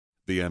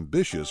the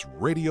Ambitious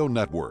Radio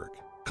Network.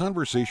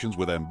 Conversations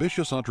with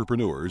ambitious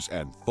entrepreneurs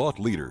and thought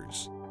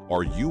leaders.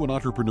 Are you an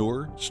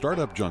entrepreneur,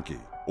 startup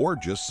junkie, or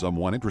just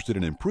someone interested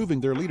in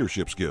improving their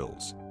leadership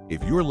skills?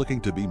 If you're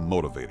looking to be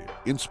motivated,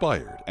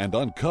 inspired, and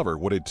uncover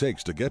what it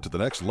takes to get to the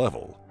next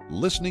level,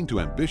 listening to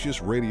Ambitious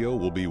Radio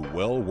will be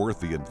well worth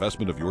the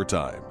investment of your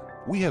time.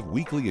 We have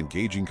weekly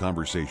engaging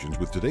conversations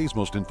with today's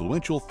most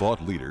influential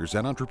thought leaders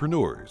and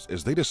entrepreneurs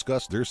as they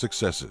discuss their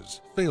successes,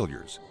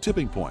 failures,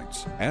 tipping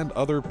points, and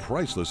other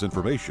priceless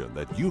information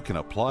that you can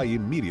apply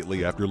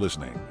immediately after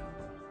listening.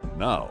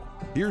 Now,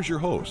 here's your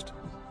host,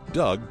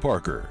 Doug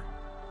Parker.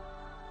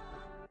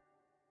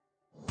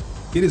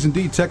 It is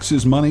indeed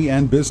Texas Money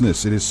and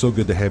Business. It is so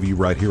good to have you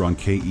right here on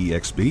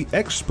KEXB,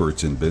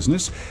 Experts in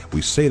Business.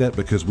 We say that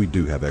because we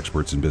do have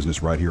experts in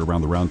business right here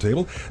around the round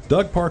table.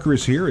 Doug Parker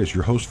is here as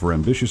your host for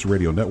Ambitious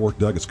Radio Network.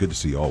 Doug, it's good to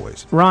see you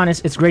always. Ron,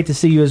 it's great to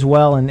see you as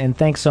well, and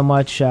thanks so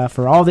much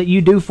for all that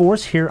you do for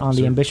us here on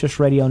the Ambitious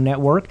Radio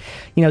Network.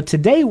 You know,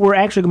 today we're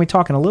actually going to be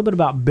talking a little bit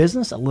about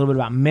business, a little bit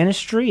about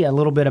ministry, a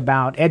little bit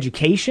about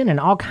education, and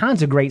all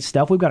kinds of great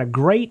stuff. We've got a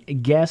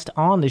great guest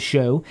on the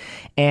show,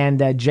 and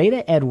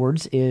Jada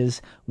Edwards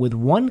is with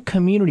One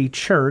Community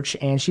Church,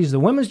 and she's the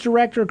women's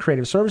director,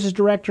 creative services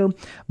director.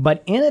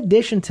 But in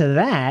addition to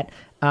that,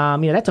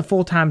 that's a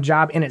full-time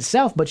job in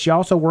itself, but she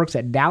also works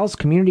at Dallas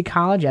Community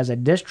College as a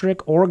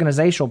district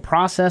organizational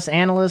process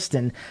analyst,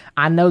 and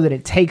I know that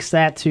it takes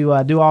that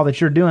to do all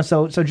that you're doing.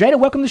 So Jada,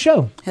 welcome to the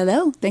show.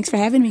 Hello. Thanks for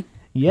having me.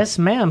 Yes,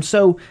 ma'am.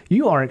 So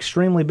you are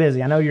extremely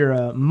busy. I know you're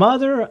a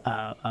mother,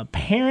 a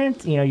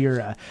parent. You know,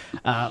 you're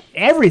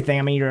everything.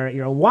 I mean,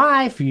 you're a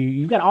wife.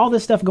 You've got all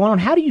this stuff going on.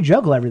 How do you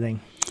juggle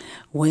everything?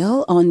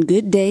 Well, on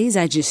good days,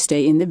 I just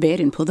stay in the bed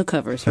and pull the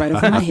covers right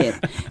over my head.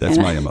 That's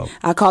my MO.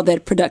 I call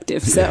that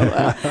productive.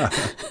 So,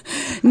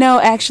 no,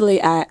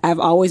 actually, I've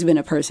always been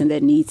a person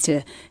that needs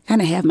to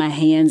kind of have my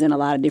hands in a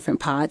lot of different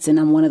pots, and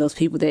I'm one of those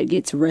people that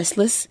gets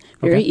restless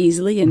very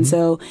easily, and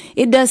so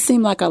it does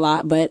seem like a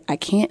lot, but I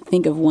can't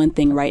think of one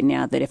thing right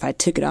now that if I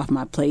took it off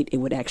my plate, it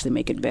would actually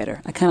make it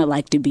better. I kind of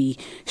like to be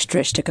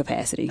stretched to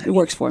capacity. It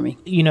works for me.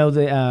 You know,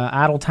 the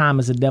idle time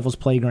is the devil's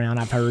playground,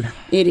 I've heard.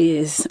 It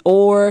is,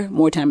 or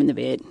more time in the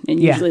bed.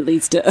 And usually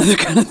leads to other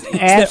kind of things.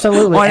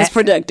 Absolutely. Aren't as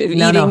productive.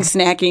 Eating,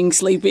 snacking,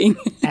 sleeping.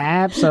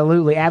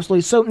 Absolutely.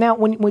 So now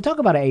when we talk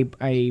about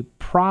a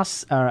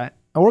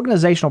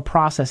organizational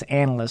process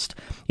analyst,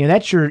 you know,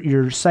 that's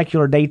your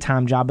secular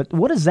daytime job, but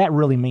what does that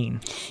really mean?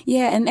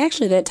 Yeah, and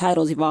actually that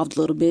title's evolved a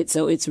little bit,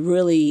 so it's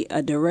really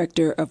a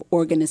director of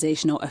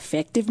organizational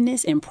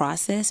effectiveness and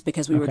process,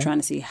 because we were trying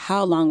to see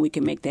how long we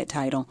can make that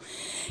title.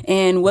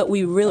 And what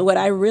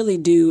I really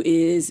do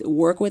is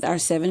work with our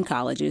 7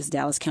 colleges.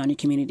 Dallas County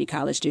Community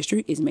College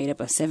District is made up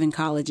of 7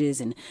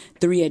 colleges and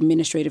 3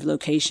 administrative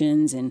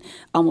locations and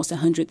almost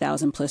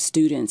 100,000 plus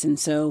students. And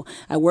so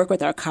I work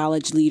with our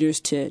college leaders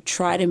to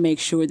try to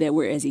make sure that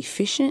we're as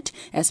efficient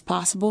as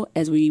possible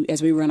as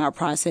we run our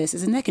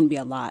processes. And that can be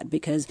a lot,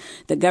 because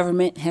the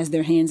government has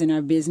their hands in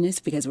our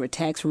business because we're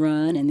tax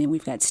run, and then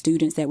we've got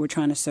students that we're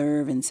trying to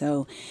serve. And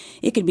so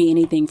it could be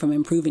anything from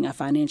improving our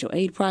financial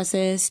aid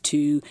process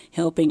to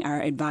helping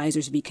our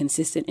advisors be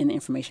consistent in the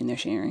information they're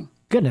sharing.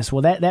 Goodness,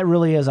 well, that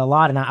really is a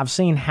lot, and I've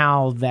seen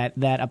how that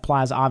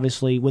applies,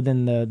 obviously,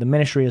 within the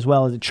ministry as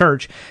well as the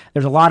church.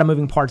 There's a lot of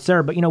moving parts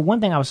there, but, you know,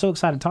 one thing I was so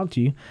excited to talk to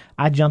you,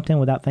 I jumped in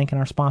without thanking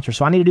our sponsor,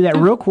 so I need to do that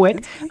real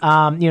quick.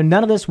 None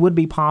of this would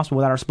be possible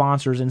without our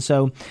sponsors, and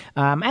so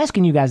I'm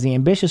asking you guys, the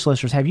ambitious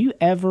listeners, have you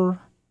ever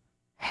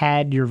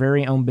had your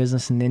very own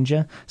business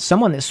ninja,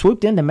 someone that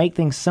swooped in to make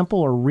things simple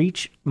or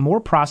reach more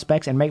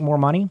prospects and make more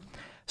money?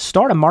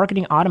 Start a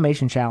marketing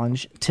automation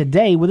challenge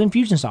today with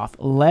Infusionsoft.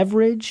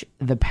 Leverage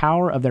the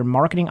power of their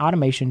marketing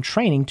automation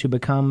training to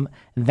become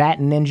that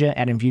ninja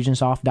at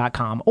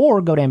Infusionsoft.com, or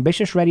go to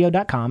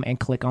ambitiousradio.com and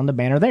click on the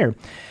banner there.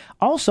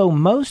 Also,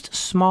 most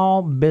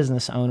small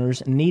business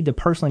owners need to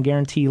personally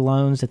guarantee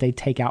loans that they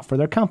take out for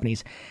their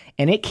companies,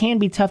 and it can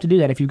be tough to do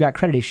that if you've got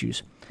credit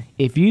issues.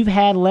 If you've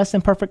had less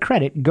than perfect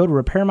credit, go to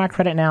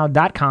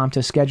repairmycreditnow.com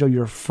to schedule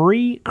your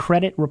free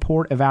credit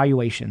report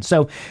evaluation.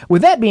 So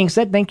with that being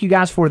said, thank you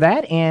guys for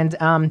that. And,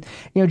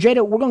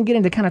 Jada, we're going to get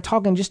into kind of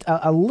talking just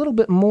a little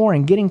bit more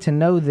and getting to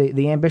know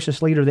the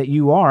ambitious leader that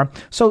you are.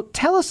 So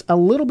tell us a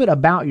little bit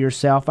about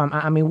yourself.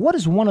 I mean, what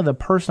is one of the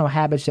personal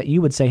habits that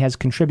you would say has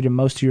contributed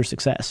most to your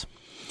success?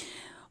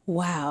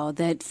 Wow,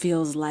 that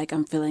feels like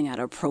I'm filling out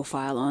a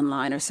profile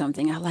online or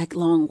something. I like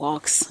long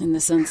walks in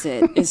the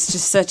sunset. It's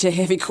just such a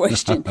heavy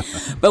question.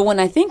 But when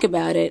I think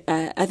about it,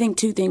 I think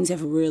 2 things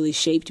have really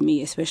shaped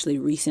me, especially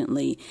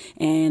recently.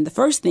 And the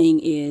first thing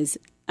is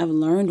I've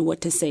learned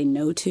what to say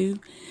no to.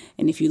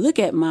 And if you look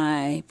at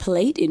my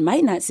plate, it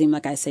might not seem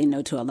like I say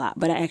no to a lot,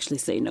 but I actually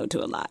say no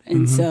to a lot.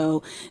 And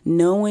so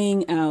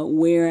knowing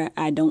where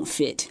I don't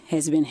fit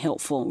has been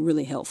helpful,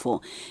 really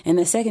helpful. And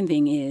the second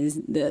thing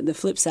is the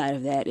flip side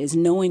of that is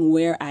knowing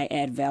where I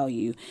add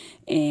value.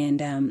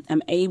 And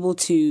I'm able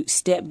to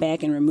step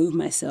back and remove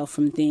myself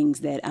from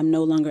things that I'm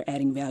no longer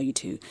adding value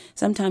to.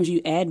 Sometimes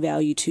you add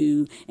value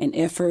to an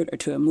effort or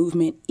to a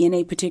movement in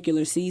a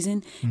particular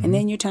season, and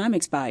then your time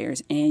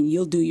expires, and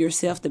you'll do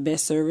yourself the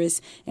best service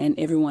and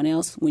everyone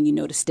else when you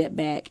know to step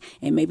back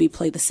and maybe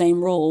play the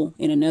same role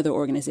in another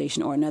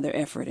organization or another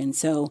effort. And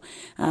so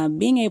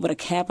being able to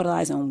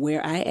capitalize on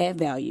where I add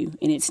value,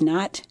 and it's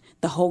not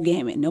the whole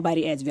gamut.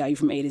 Nobody adds value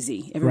from A to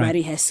Z.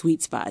 Everybody has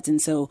sweet spots.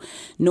 And so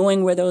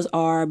knowing where those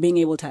are, being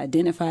able to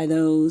identify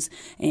those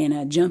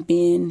and jump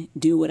in,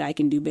 do what I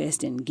can do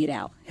best and get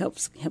out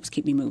helps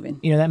keep me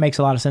moving. That makes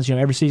a lot of sense.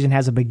 Every season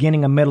has a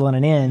beginning, a middle, and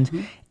an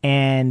end.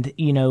 And,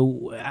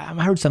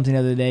 I heard something the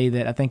other day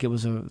that I think it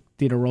was a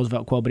Theodore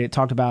Roosevelt quote, but it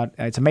talked about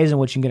it's amazing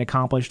what you can get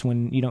accomplished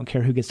when you don't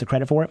care who gets the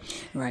credit for it.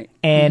 Right.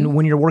 And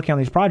when you're working on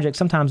these projects,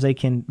 sometimes they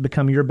can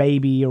become your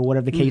baby or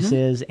whatever the case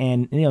is.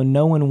 And,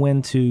 knowing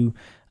when to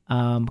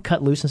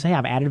cut loose and say,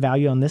 I've added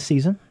value on this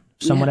season.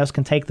 Someone else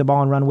can take the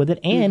ball and run with it.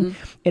 And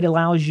it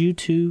allows you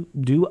to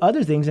do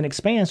other things and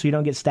expand so you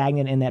don't get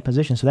stagnant in that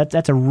position. So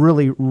that's a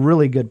really,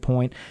 really good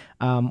point.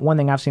 One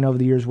thing I've seen over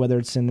the years, whether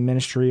it's in the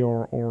ministry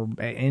or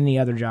any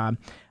other job,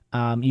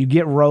 you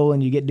get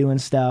rolling, you get doing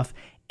stuff.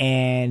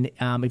 And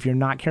if you're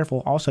not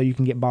careful, also, you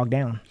can get bogged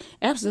down.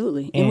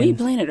 Absolutely. And we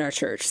planted our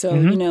church. So,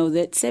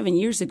 that 7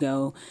 years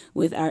ago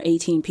with our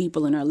 18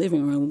 people in our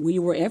living room, we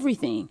were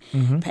everything.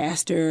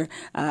 Pastor,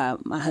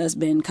 my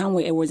husband,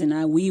 Conway Edwards, and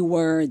I, we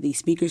were the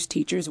speakers,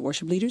 teachers,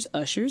 worship leaders,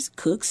 ushers,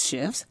 cooks,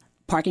 chefs,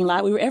 parking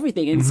lot. We were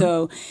everything. And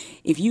so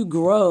if you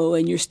grow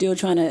and you're still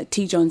trying to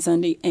teach on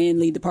Sunday and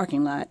lead the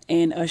parking lot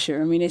and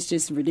usher, it's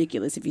just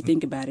ridiculous if you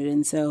think about it.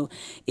 And so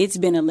it's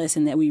been a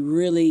lesson that we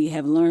really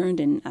have learned,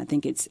 and I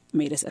think it's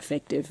made us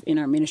effective in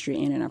our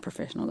ministry and in our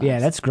professional lives. Yeah,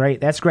 that's great.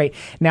 That's great.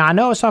 Now, I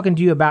know I was talking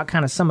to you about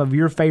kind of some of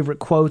your favorite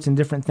quotes and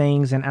different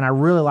things, and I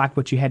really like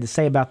what you had to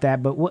say about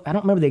that, but I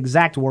don't remember the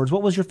exact words.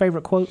 What was your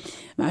favorite quote?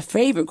 My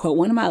favorite quote,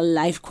 one of my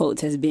life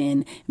quotes has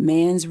been,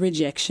 man's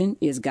rejection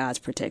is God's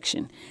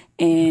protection.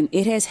 And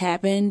it has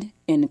happened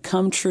and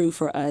come true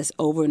for us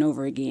over and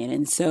over again.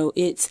 And so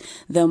it's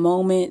the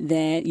moment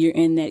that you're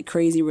in that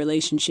crazy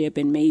relationship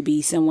and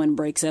maybe someone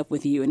breaks up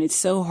with you and it's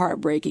so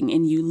heartbreaking,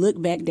 and you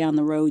look back down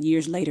the road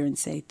years later and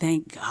say,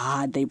 thank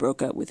God they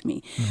broke up with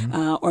me.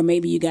 Or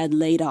maybe you got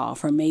laid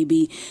off, or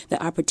maybe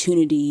the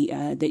opportunity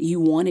that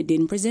you wanted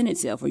didn't present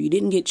itself, or you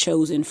didn't get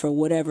chosen for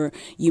whatever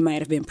you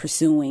might have been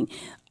pursuing.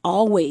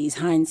 Always,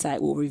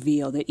 hindsight will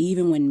reveal that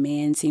even when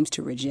man seems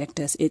to reject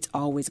us, it's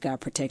always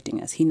God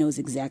protecting us. He knows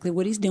exactly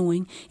what he's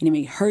doing, and it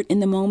may hurt in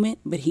the moment,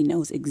 but he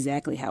knows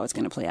exactly how it's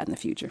going to play out in the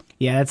future.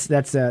 Yeah,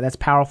 that's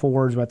powerful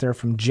words right there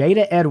from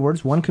Jada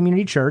Edwards, One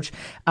Community Church.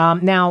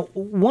 Now,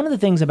 one of the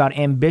things about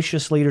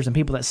ambitious leaders and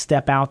people that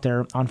step out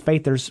there on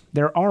faith,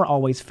 there are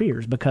always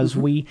fears, because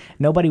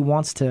nobody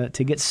wants to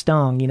get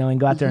stung, and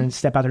go out there and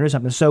step out there and do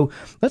something. So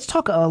let's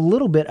talk a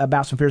little bit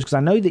about some fears, because I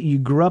know that you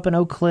grew up in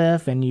Oak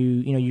Cliff, and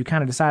you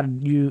kind of decided,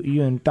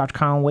 you and Dr.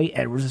 Conway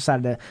Edwards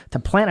decided to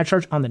plant a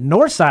church on the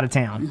north side of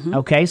town.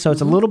 Okay, so it's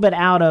a little bit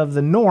out of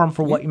the norm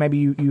for what maybe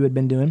you had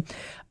been doing.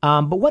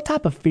 But what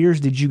type of fears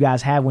did you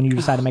guys have when you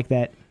decided to make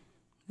that?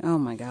 Oh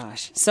my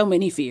gosh, so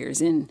many fears.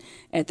 And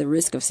at the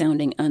risk of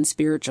sounding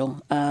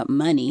unspiritual,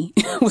 money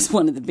was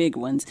one of the big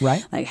ones.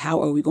 Right. Like,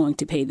 how are we going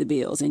to pay the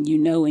bills? And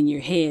in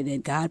your head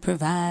that God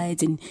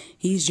provides and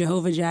he's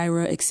Jehovah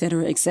Jireh, et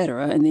cetera, et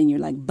cetera. And then you're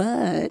like,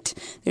 but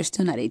there's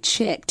still not a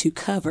check to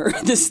cover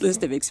this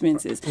list of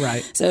expenses.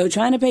 Right. So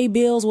trying to pay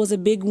bills was a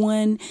big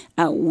one.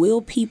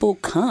 Will people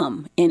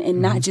come?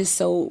 And not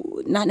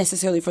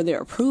necessarily for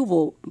their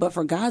approval, but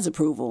for God's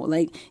approval.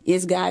 Like,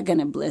 is God going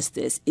to bless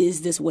this?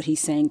 Is this what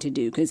he's saying to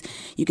do? Because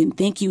you can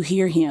think you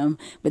hear him,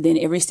 but then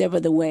every step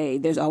of the way,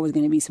 there's always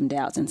going to be some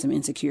doubts and some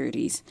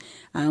insecurities.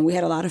 We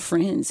had a lot of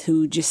friends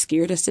who just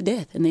scared us to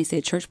death, and they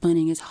said church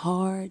planting is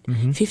hard.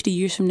 50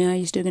 years from now,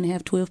 you're still going to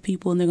have 12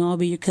 people, and they're going to all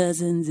be your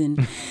cousins,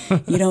 and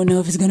you don't know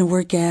if it's going to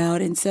work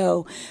out. And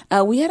so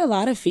we had a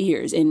lot of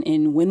fears.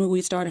 And when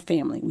we start a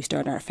family, we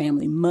started our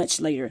family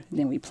much later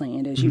than we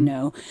planned, as you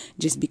know,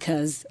 just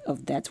because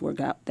of where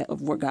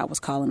God was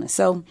calling us.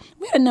 So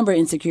we had a number of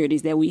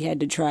insecurities that we had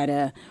to try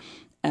to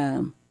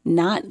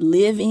not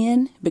live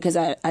in, because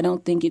I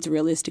don't think it's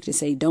realistic to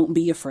say don't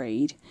be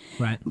afraid.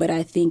 Right. But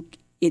I think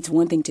it's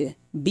one thing to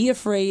be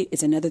afraid.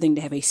 It's another thing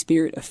to have a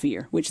spirit of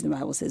fear, which the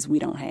Bible says we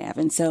don't have.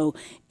 And so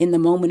in the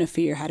moment of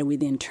fear, how do we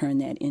then turn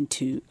that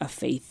into a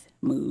faith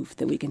move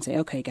that we can say,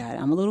 okay, God,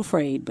 I'm a little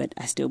afraid, but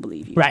I still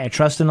believe you. Right,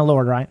 trust in the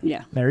Lord, right?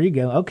 Yeah. There you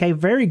go. Okay,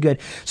 very good.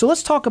 So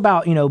let's talk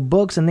about,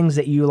 books and things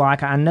that you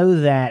like. I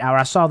know that, or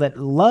I saw that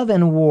Love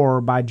and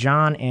War by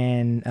John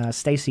and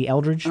Stacey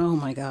Eldridge. Oh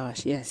my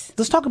gosh, yes.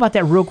 Let's talk about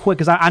that real quick,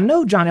 because I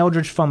know John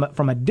Eldridge from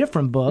a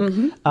different book,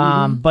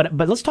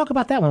 but let's talk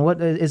about that one.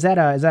 What is that?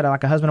 Is that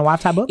like a husband and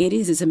wife type book? It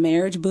is. It's a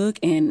marriage book,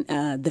 and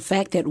the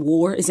fact that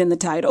war is in the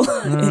title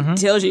it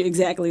tells you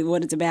exactly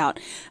what it's about.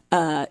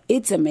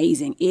 It's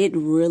amazing. It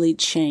really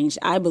changed.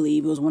 I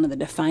believe it was one of the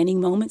defining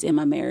moments in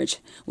my marriage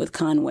with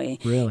Conway.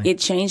 Really? It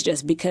changed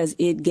us because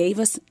it gave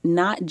us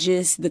not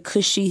just the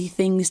cushy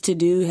things to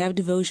do, have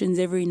devotions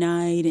every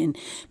night and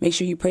make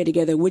sure you pray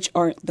together,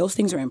 those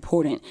things are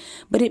important,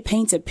 but it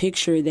paints a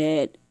picture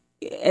that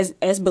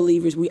as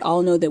believers, we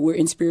all know that we're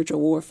in spiritual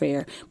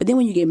warfare. But then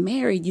when you get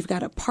married, you've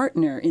got a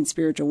partner in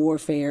spiritual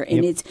warfare,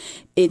 and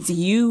it's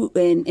you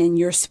and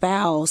your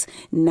spouse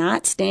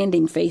not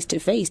standing face to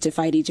face to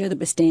fight each other,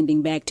 but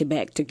standing back to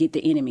back to get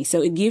the enemy.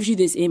 So it gives you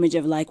this image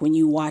of like when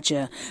you watch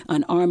an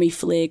army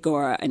flick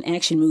or an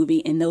action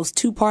movie, and those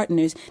two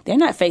partners, they're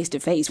not face to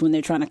face when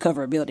they're trying to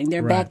cover a building.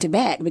 They're back to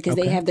back because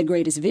they have the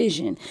greatest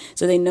vision.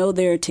 So they know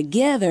they're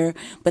together,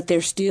 but they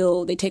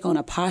take on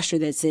a posture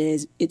that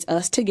says it's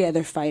us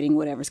together fighting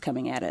whatever's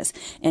coming at us.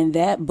 And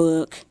that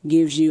book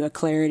gives you a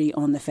clarity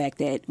on the fact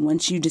that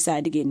once you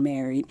decide to get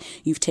married,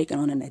 you've taken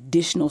on an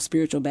additional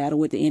spiritual battle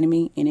with the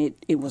enemy, and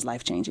it was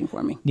life-changing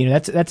for me.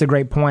 That's a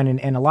great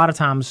point. And a lot of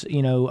times,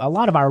 a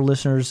lot of our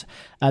listeners,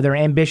 they're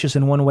ambitious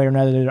in one way or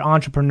another. They're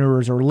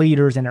entrepreneurs or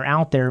leaders, and they're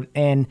out there.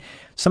 And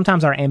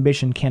sometimes our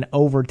ambition can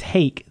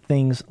overtake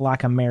things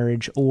like a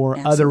marriage or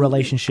other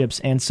relationships.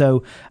 And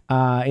so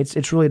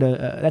it's really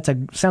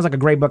sounds like a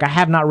great book. I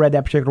have not read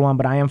that particular one,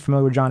 but I am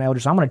familiar with John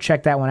Eldridge. So I'm going to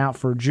check that one out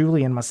for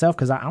Julie and myself,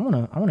 because I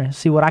want to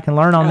see what I can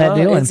learn on that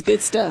deal. It's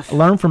good stuff.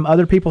 Learn from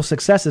other people's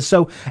successes.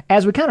 So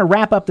as we kind of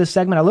wrap up this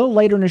segment, a little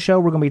later in the show,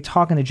 we're going to be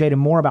talking to Jada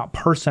more about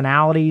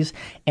personalities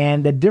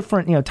and the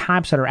different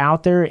types that are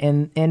out there,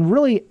 and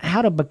really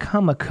how to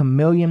become a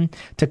chameleon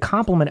to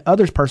complement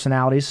others'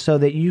 personalities so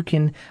that you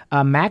can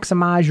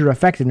maximize your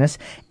effectiveness.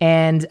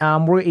 And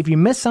if you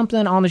missed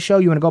something on the show,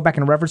 you want to go back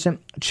and reference it,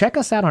 check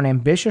us out on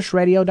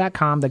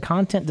ambitiousradio.com. The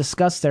content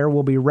discussed there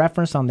will be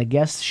referenced on the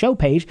guest show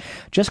page.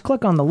 Just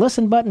click on the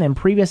listen button, and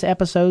previous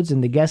episodes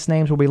and the guest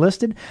names will be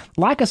listed.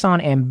 Like us on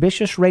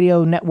Ambitious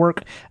Radio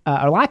Network,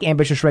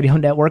 Ambitious Radio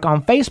Network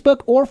on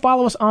Facebook, or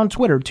follow us on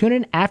Twitter. Tune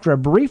in after a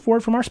brief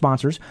word from our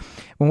sponsors,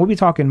 when we'll be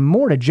talking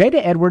more to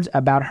Jada Edwards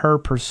about her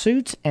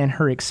pursuits and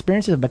her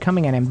experiences of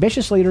becoming an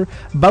ambitious leader,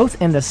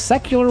 both in the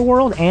secular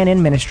world and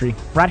in ministry,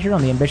 right here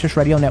on the Ambitious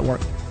Radio Network.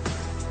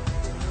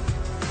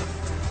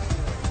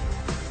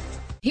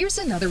 Here's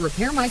another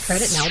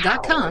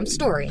RepairMyCreditNow.com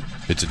story.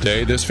 It's a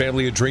day this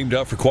family had dreamed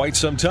of for quite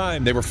some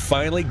time. They were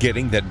finally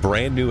getting that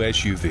brand new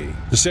SUV.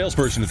 The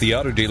salesperson at the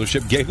auto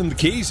dealership gave them the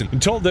keys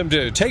and told them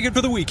to take it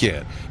for the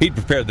weekend. He'd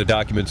prepared the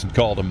documents and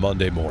called them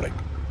Monday morning.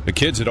 The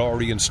kids had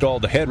already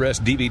installed the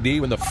headrest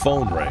DVD when the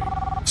phone rang.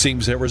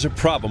 Seems there was a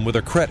problem with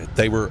their credit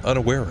they were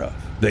unaware of.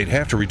 They'd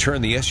have to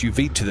return the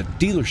SUV to the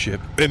dealership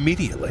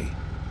immediately.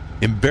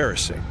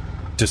 Embarrassing,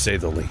 to say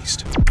the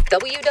least.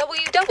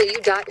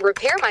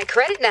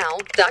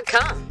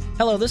 www.repairmycreditnow.com.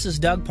 Hello, this is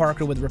Doug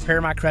Parker with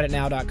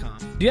RepairMyCreditNow.com.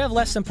 Do you have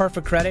less than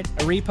perfect credit,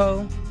 a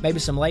repo, maybe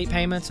some late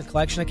payments, a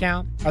collection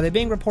account? Are they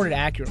being reported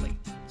accurately?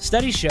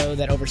 Studies show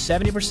that over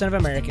 70% of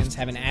Americans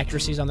have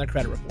inaccuracies on their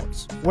credit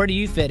reports. Where do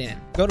you fit in?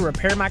 Go to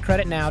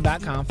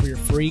RepairMyCreditNow.com for your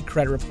free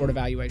credit report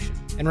evaluation.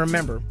 And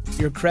remember,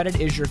 your credit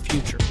is your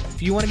future.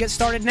 If you want to get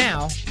started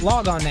now,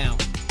 log on now.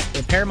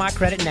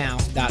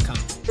 RepairMyCreditNow.com.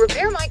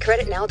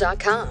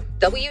 RepairMyCreditNow.com.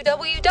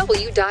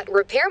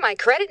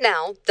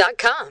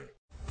 www.repairmycreditnow.com.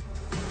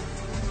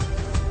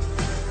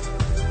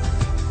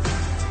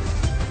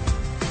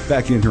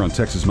 Back in here on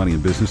Texas Money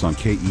and Business on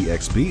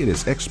KEXB. It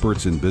is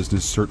Experts in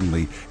Business,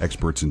 certainly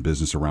experts in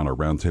business around our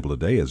roundtable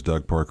today, as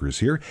Doug Parker is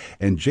here.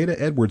 And Jada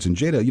Edwards. And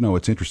Jada,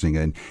 it's interesting,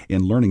 and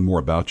in learning more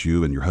about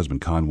you and your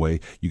husband Conway,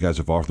 you guys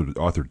have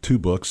authored 2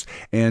 books,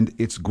 and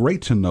it's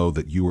great to know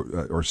that you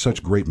are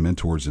such great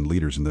mentors and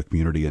leaders in the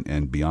community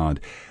and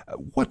beyond.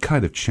 What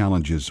kind of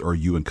challenges are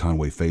you and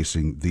Conway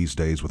facing these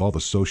days with all the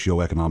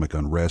socioeconomic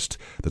unrest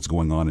that's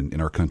going on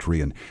in our country,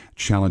 and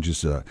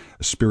challenges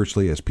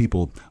spiritually as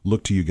people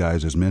look to you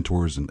guys as mentors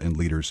and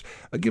leaders?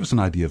 Give us an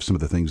idea of some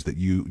of the things that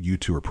you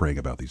two are praying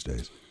about these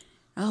days.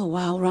 Oh,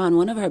 wow, Ron.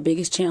 One of our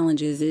biggest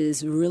challenges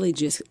is really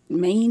just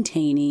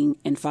maintaining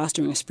and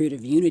fostering a spirit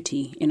of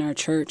unity in our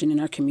church and in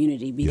our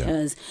community,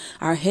 because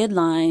our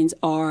headlines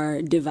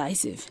are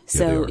divisive.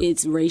 So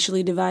it's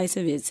racially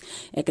divisive. It's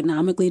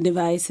economically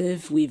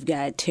divisive. We've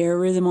got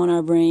terrorism on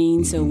our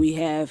brain. So we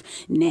have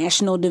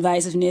national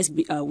divisiveness.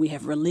 We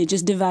have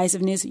religious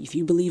divisiveness. If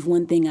you believe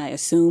one thing, I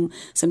assume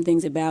some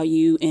things about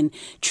you. And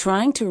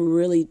trying to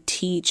really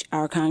teach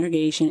our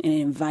congregation and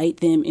invite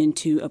them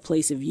into a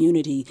place of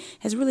unity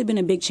has really been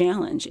a big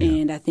challenge. Yeah.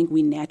 And I think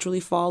we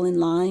naturally fall in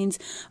lines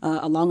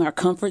along our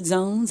comfort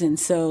zones. And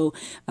so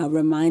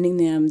reminding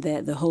them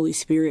that the Holy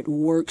Spirit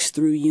works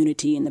through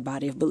unity in the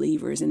body of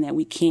believers and that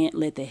we can't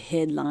let the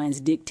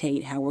headlines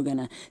dictate how we're going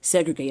to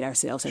segregate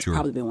ourselves has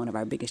probably been one of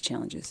our biggest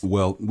challenges.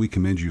 Well, we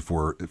commend you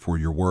for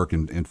your work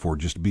and for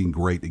just being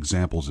great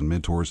examples and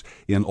mentors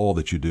in all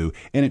that you do.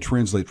 And it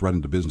translates right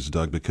into business,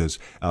 Doug, because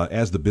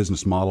as the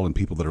business model and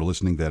people that are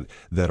listening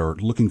that are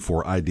looking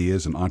for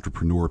ideas and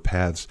entrepreneur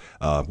paths,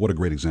 what a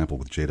great example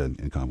with Jada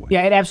and Conway.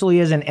 Yeah, it absolutely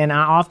is. And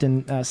I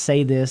often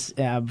say this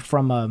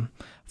from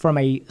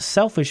a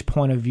selfish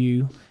point of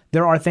view.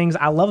 There are things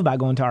I love about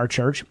going to our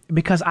church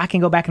because I can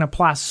go back and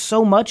apply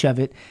so much of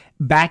it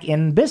back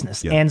in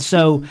business. Yeah. And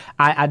so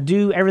I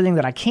do everything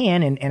that I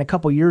can. And a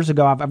couple of years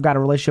ago, I've got a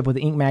relationship with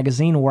Inc.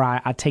 magazine where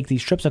I take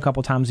these trips a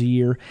couple times a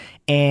year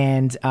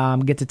and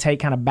get to take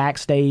kind of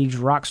backstage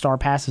rock star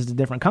passes to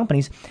different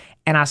companies.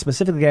 And I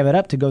specifically gave it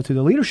up to go through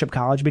the leadership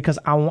college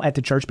at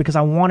the church because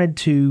I wanted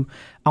to.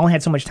 I only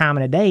had so much time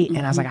in a day, and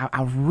I was like,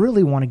 I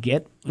really want to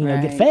get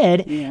get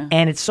fed,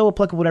 and it's so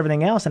applicable to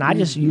everything else. And I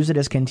just use it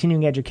as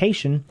continuing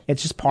education.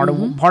 It's just part of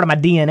my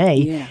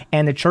DNA,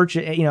 and the church,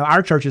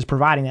 our church is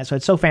providing that. So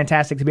it's so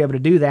fantastic to be able to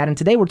do that. And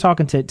today we're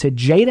talking to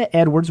Jada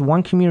Edwards,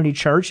 One Community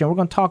Church, and we're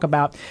going to talk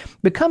about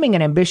becoming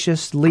an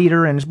ambitious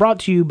leader. And it's brought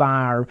to you by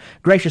our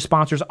gracious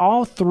sponsors,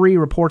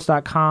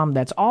 all3reports.com.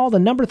 That's all the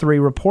number 3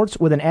 reports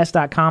with an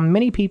S.com.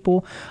 Many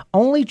people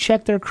only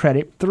check their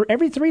credit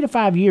every 3 to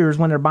 5 years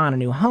when they're buying a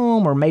new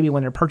home or maybe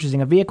when they're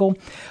purchasing a vehicle.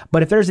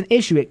 But if there's an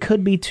issue, it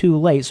could be too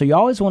late. So you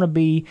always want to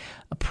be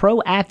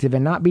proactive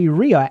and not be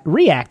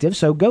reactive.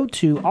 So go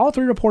to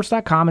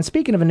all3reports.com. And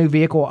speaking of a new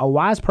vehicle, a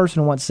wise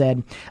person once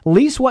said,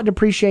 lease what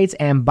depreciates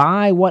and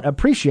buy what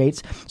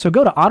appreciates. So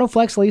go to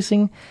AutoFlex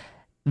Leasing.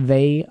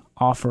 They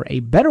offer a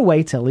better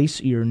way to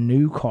lease your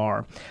new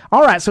car.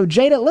 All right, so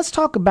Jada, let's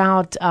talk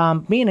about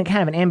being a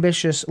kind of an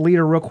ambitious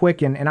leader real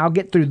quick, and I'll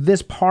get through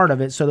this part of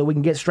it so that we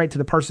can get straight to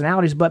the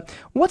personalities. But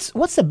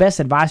what's the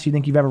best advice you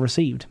think you've ever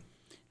received?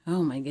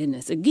 Oh, my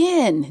goodness.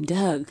 Again,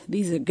 Doug,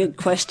 these are good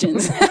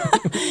questions.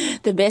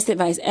 The best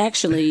advice,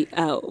 actually,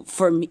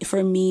 for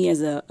me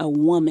as a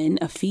woman,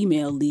 a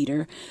female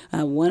leader,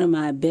 one of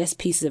my best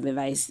pieces of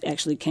advice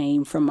actually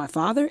came from my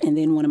father and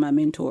then one of my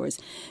mentors.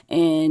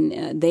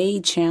 And they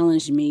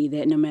challenged me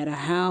that no matter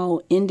how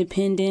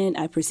independent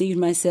I perceived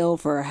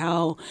myself or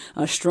how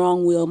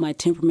strong-willed my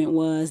temperament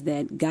was,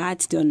 that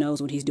God still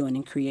knows what he's doing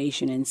in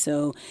creation. And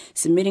so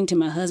submitting to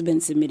my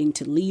husband, submitting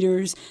to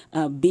leaders,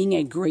 being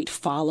a great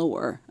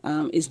follower,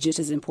 is just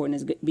as important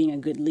as being a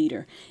good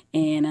leader.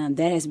 And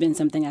that has been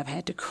something I've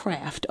had to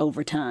craft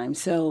over time.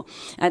 So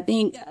I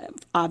think,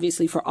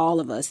 obviously, for all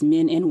of us,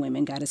 men and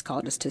women, God has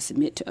called us to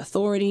submit to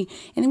authority.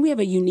 And then we have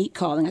a unique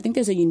calling. I think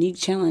there's a unique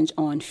challenge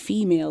on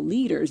female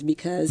leaders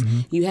because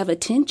you have a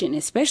tension,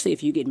 especially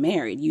if you get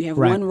married. You have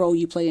one role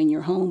you play in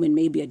your home and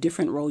maybe a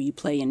different role you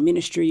play in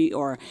ministry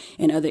or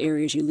in other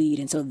areas you lead.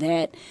 And so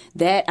that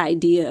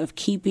idea of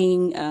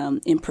keeping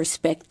in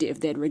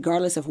perspective that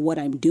regardless of what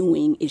I'm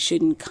doing, it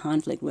shouldn't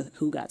conflict with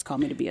who God's called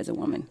me to be as a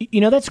woman.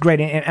 That's great.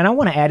 And I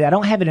want to add, I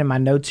don't have it in my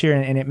notes here,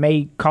 and it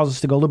may cause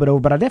us to go a little bit over,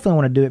 but I definitely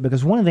want to do it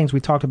because one of the things we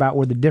talked about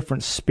were the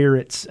different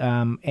spirits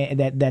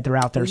that they're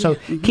out there. So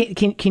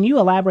can you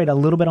elaborate a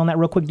little bit on that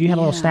real quick? Do you have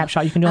a little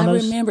snapshot you can do on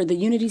those? I remember the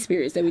unity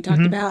spirits that we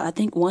talked about. I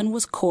think one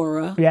was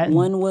Korah,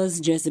 one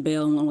was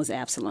Jezebel, and one was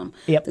Absalom.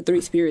 Yep. The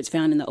 3 spirits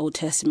found in the Old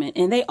Testament.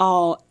 And they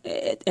all,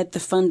 at the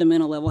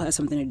fundamental level, have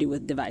something to do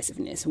with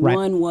divisiveness. Right.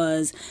 One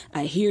was,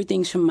 I hear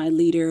things from my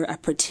leader, I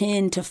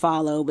pretend to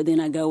follow, but then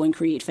I go and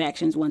create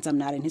factions once I'm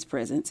not in his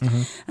presence.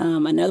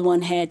 Another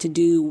one had to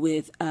do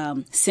with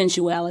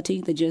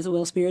sensuality, the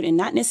Jezebel spirit, and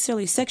not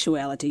necessarily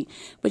sexuality,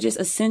 but just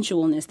a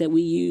sensualness that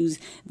we use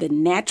the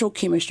natural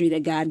chemistry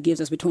that God gives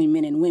us between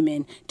men and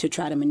women to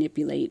try to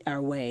manipulate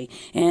our way.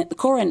 And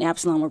Korah and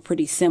Absalom were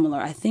pretty similar.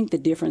 I think the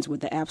difference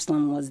with the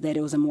Absalom was that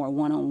it was a more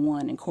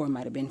one-on-one, and Korah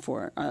might have been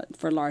for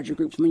larger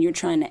groups. When you're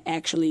trying to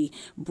actually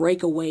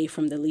break away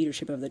from the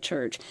leadership of the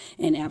church,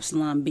 and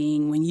Absalom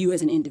being when you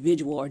as an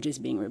individual are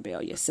just being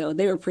rebellious. So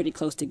they were pretty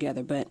close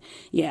together. But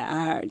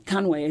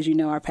Conway, as you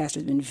know, our pastor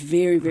has been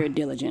very, very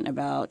diligent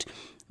about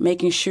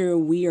making sure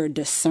we are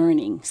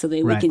discerning so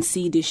that we can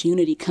see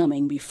disunity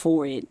coming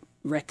before it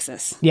wrecks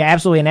us. Yeah,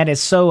 absolutely. And that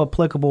is so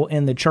applicable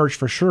in the church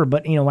for sure.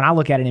 But, when I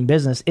look at it in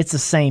business, it's the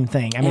same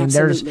thing. I mean,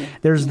 there's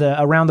the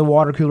around the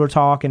water cooler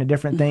talk and the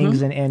different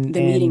things and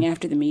the meeting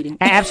after the meeting.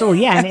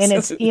 Absolutely. Yeah. And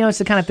it's, it's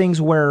the kind of things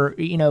where,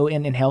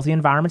 in healthy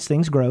environments,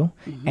 things grow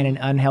and in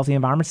unhealthy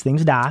environments,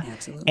 things die.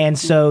 Absolutely. And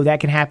so that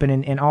can happen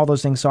in all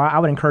those things. So I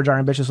would encourage our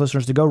ambitious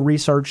listeners to go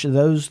research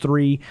those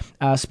 3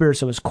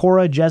 spirits. So it's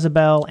Korah,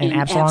 Jezebel, and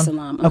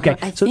Absalom. Okay.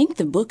 I think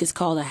the book is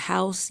called A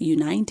House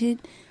United.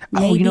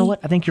 Maybe. Oh, you know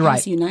what? I think you're right.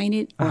 House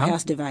United or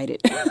House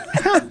Divided.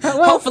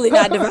 Hopefully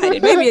not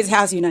divided. Maybe it's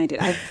House United.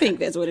 I think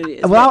that's what it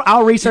is. Well,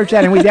 I'll research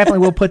that, and we definitely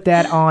will put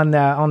that on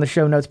the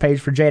show notes page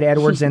for Jada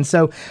Edwards. And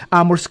so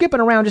we're skipping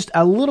around just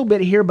a little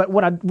bit here, but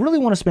what I really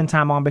want to spend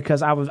time on,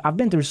 because I've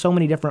been through so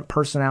many different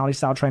personality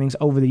style trainings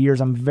over the years,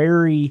 I'm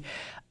very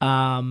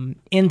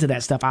into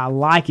that stuff. I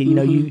like it. You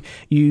know,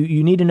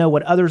 you need to know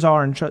what others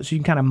are, and so you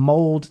can kind of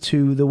mold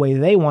to the way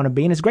they want to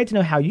be. And it's great to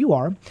know how you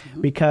are,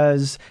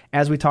 because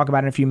as we talk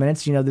about in a few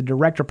minutes, you know, the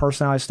director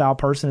personality style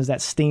person is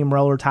that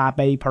steamroller type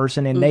A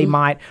person, and they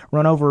might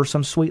run over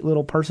some sweet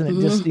little person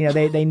that just, you know,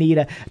 they need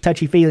a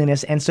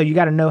touchy-feeliness, and so you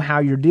got to know how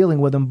you're dealing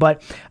with them.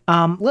 But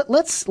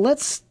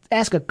let's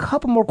ask a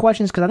couple more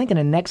questions, because I think in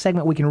the next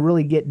segment we can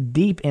really get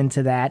deep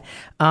into that.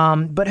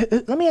 But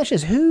let me ask you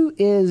this: who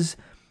is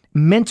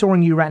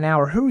mentoring you right now,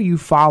 or who are you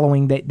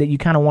following that you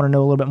kind of want to know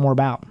a little bit more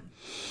about?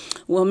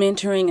 Well,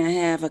 mentoring, I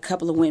have a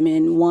couple of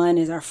women. One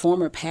is our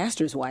former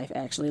pastor's wife,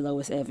 actually,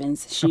 Lois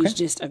Evans. She's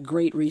just a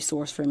great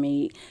resource for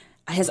me.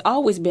 Has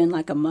always been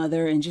like a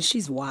mother, and just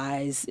she's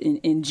wise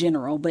in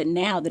general. But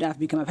now that I've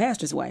become a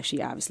pastor's wife,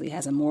 she obviously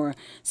has a more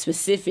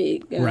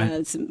specific,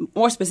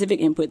 more specific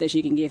input that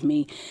she can give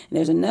me. And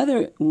there's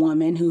another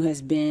woman who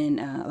has been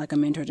like a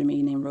mentor to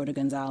me named Rhoda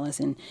Gonzalez,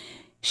 and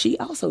she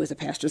also is a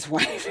pastor's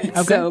wife.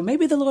 Okay. So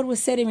maybe the Lord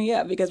was setting me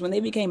up, because when they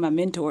became my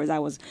mentors, I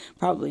was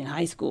probably in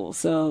high school.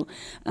 So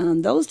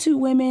those two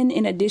women,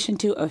 in addition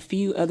to a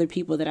few other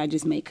people that I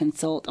just may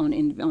consult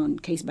on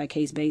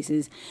case-by-case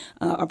basis,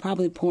 are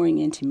probably pouring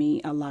into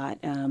me a lot.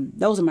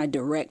 Those are my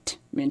direct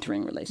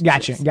mentoring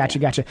relationships.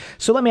 Gotcha.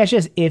 So let me ask you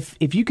this.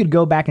 If you could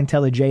go back and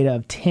tell the Jada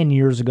of 10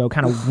 years ago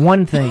kind of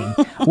one thing,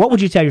 what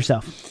would you tell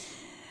yourself?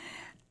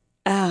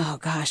 Oh,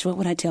 gosh, what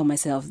would I tell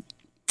myself?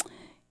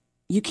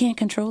 You can't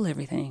control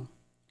everything.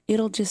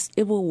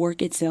 It will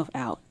work itself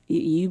out.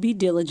 You be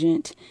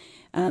diligent.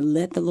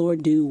 Let the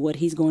Lord do what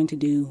he's going to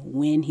do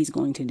when he's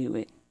going to do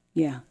it.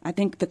 Yeah, I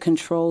think the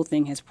control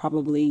thing has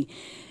probably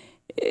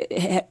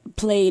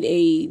played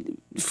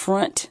a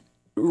front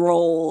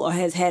role, or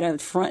has had a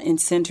front and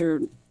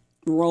center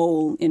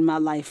role in my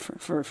life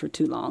for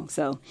too long.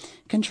 So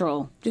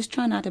control. Just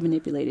try not to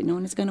manipulate it,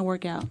 knowing it's going to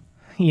work out.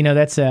 You know,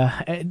 that's the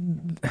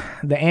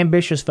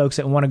ambitious folks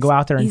that want to go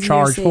out there and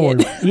charge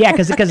forward. Yeah,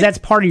 because that's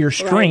part of your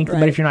strength, right.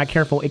 But if you're not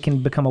careful, it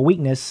can become a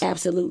weakness.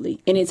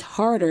 Absolutely. And it's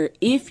harder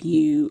if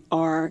you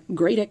are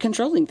great at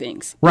controlling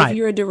things. Right. If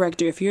you're a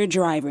director, if you're a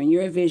driver, and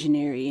you're a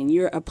visionary, and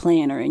you're a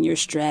planner, and you're a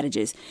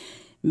strategist,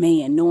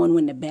 man, knowing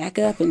when to back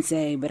up and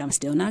say, but I'm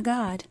still not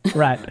God.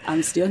 Right.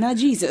 I'm still not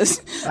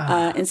Jesus.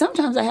 And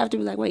sometimes I have to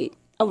be like, wait.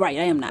 Oh, right,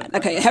 I am not.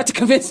 Okay, I have to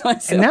convince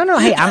myself. No,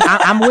 hey,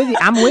 I'm with you.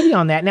 I'm with you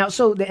on that. Now,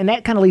 and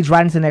that kind of leads right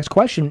into the next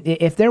question.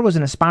 If there was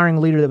an aspiring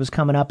leader that was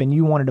coming up and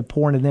you wanted to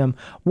pour into them,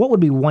 what would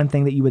be one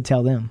thing that you would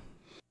tell them?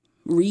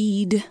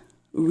 Read.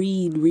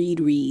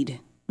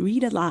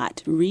 Read a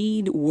lot.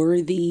 Read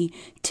worthy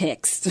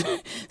text,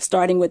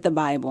 starting with the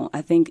Bible.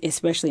 I think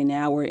especially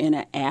now we're in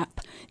an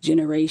app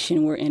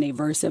generation. We're in a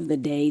verse of the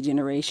day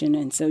generation.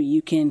 And so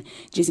you can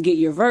just get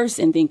your verse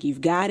and think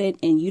you've got it,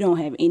 and you don't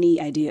have any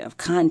idea of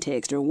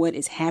context or what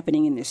is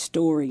happening in this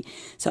story.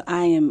 So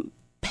I am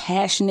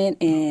passionate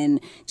and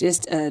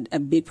just a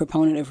big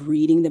proponent of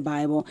reading the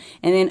Bible,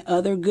 and then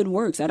other good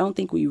works. I don't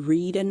think we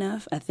read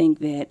enough. I think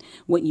that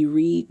what you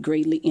read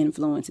greatly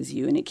influences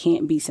you, and it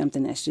can't be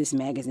something that's just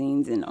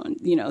magazines and on,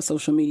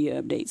 social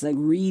media updates. Like,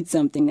 read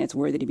something that's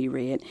worthy to be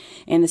read.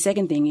 And the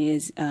second thing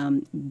is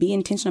be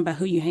intentional about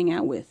who you hang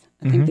out with.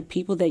 I think the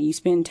people that you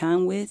spend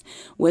time with,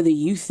 whether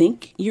you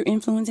think you're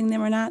influencing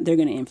them or not, they're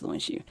going to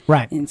influence you.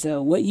 Right. And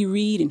so what you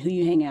read and who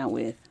you hang out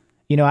with.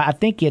 I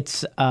think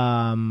it's,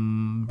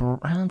 I'm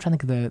trying to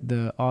think of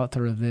the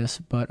author of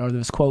this, or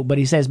this quote, but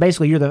he says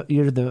basically you're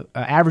the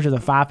average of the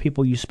 5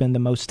 people you spend the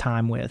most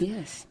time with.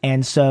 Yes.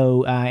 And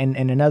so, and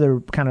another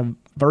kind of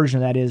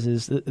version of that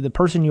is the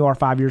person you are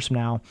 5 years from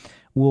now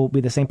will be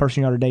the same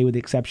person you are today, with the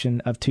exception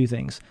of 2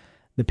 things: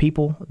 the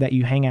people that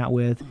you hang out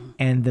with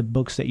and the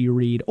books that you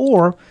read,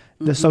 or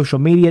the social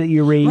media that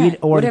you read,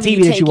 or whatever the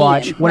TV that you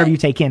watch, whatever you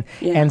take in.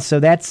 Yeah. And so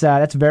that's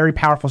very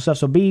powerful stuff.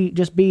 So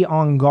be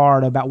on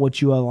guard about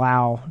what you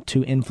allow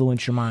to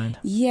influence your mind.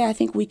 Yeah, I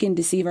think we can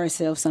deceive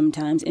ourselves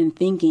sometimes in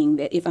thinking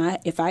that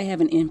if I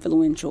have an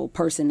influential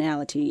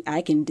personality,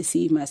 I can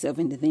deceive myself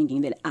into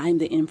thinking that I'm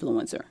the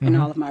influencer in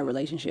all of my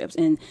relationships.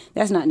 And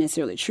that's not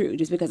necessarily true.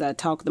 Just because I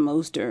talk the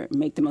most or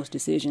make the most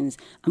decisions,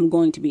 I'm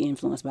going to be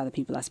influenced by the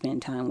people I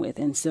spend time with.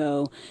 And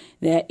so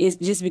that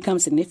it just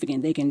becomes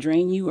significant. They can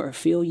drain you or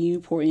fill you,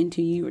 pour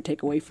into you, or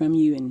take away from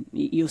you, and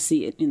you'll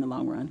see it in the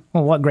long run.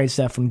 Well, what great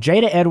stuff from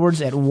Jada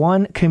Edwards at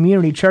One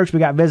Community Church we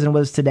got visiting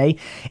with us today.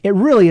 It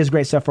really is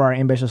great stuff for our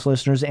ambitious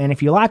listeners, and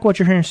if you like what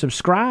you're hearing,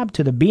 subscribe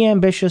to the Be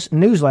Ambitious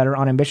newsletter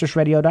on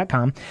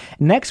ambitiousradio.com.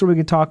 Next,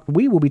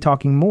 we will be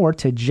talking more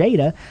to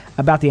Jada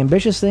about the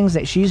ambitious things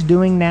that she's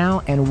doing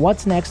now and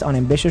what's next on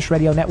Ambitious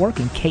Radio Network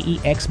and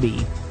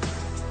KEXB.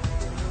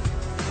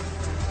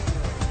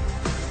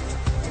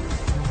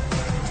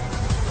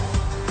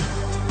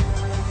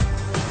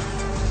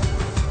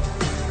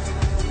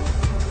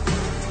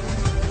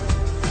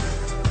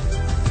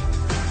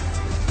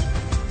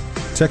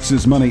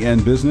 Texas Money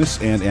and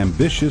Business and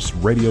Ambitious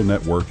Radio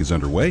Network is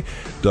underway.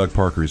 Doug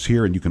Parker is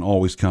here, and you can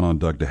always count on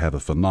Doug to have a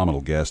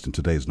phenomenal guest, and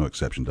today is no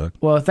exception, Doug.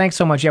 Well, thanks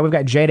so much. Yeah, we've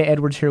got Jada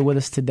Edwards here with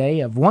us today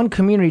of One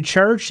Community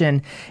Church.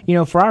 And,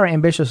 for our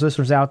ambitious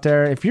listeners out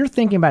there, if you're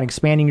thinking about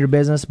expanding your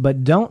business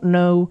but don't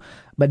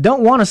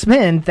want to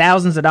spend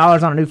thousands of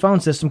dollars on a new phone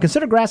system,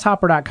 consider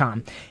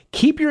Grasshopper.com.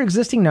 Keep your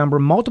existing number,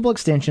 multiple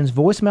extensions,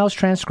 voicemails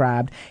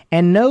transcribed,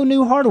 and no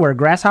new hardware.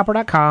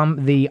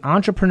 Grasshopper.com, the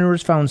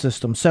entrepreneur's phone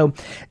system. So,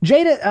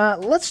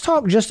 Jada, let's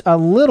talk just a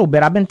little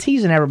bit. I've been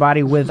teasing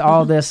everybody with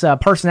all this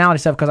personality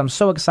stuff because I'm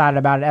so excited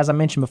about it. As I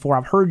mentioned before,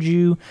 I've heard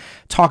you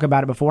talk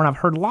about it before, and I've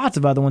heard lots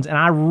of other ones, and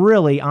I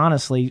really,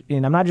 honestly,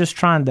 and I'm not just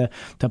trying to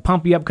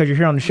pump you up because you're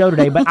here on the show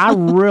today, but I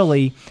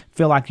really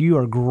feel like you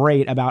are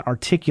great about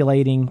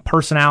articulating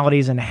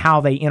personalities and how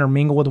they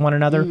intermingle with one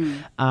another.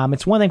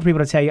 It's one thing for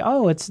people to tell you,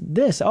 oh, it's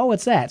this, oh,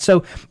 it's that.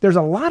 So there's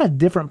a lot of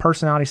different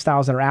personality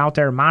styles that are out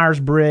there,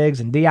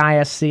 Myers-Briggs and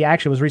DISC. I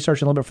actually was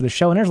researching a little bit for the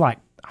show, and there's like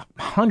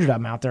 100 of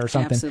them out there or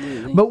something.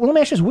 Absolutely. But let me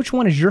ask you this, which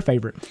one is your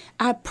favorite?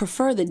 I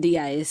prefer the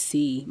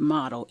DISC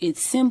model. It's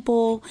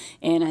simple,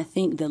 and I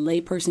think the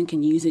layperson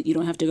can use it. You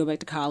don't have to go back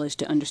to college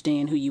to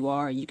understand who you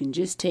are. You can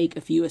just take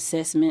a few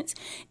assessments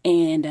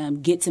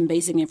and get some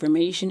basic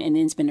information, and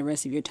then spend the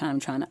rest of your time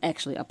trying to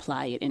actually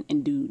apply it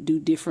and do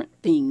different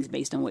things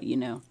based on what you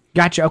know.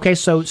 Gotcha. Okay,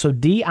 so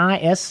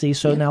DISC.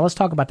 So now let's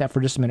talk about that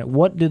for just a minute.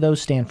 What do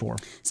those stand for?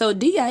 So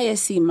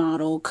DISC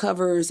model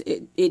covers,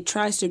 it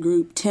tries to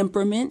group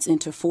temperaments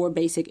into 4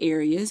 basic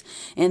areas.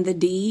 And the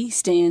D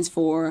stands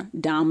for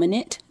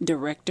dominant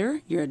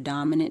director. You're a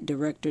dominant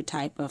director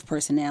type of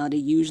personality,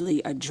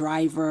 usually a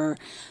driver,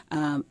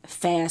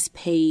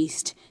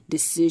 fast-paced,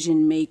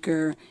 decision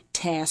maker,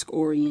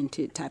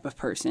 task-oriented type of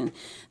person.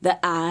 The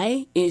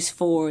I is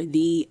for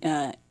the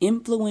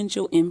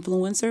influential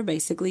influencer.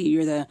 Basically,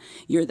 you're the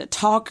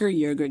talker,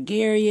 you're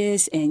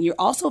gregarious, and you're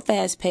also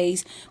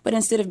fast-paced, but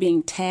instead of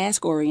being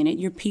task-oriented,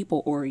 you're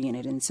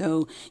people-oriented. And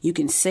so you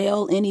can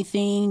sell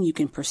anything, you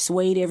can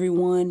persuade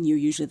everyone, you're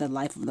usually the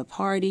life of the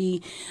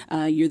party,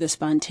 you're the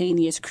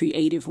spontaneous,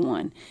 creative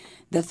one.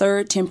 The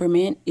third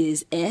temperament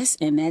is S,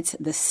 and that's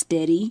the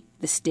steady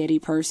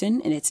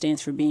person, and it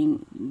stands for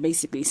being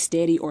basically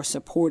steady or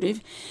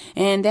supportive.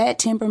 And that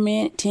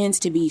temperament tends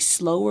to be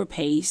slower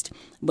paced,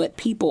 but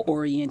people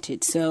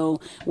oriented. So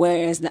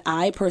whereas the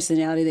I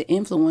personality, the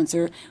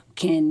influencer,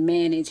 can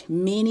manage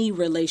many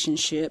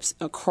relationships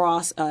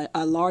across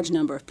a large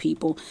number of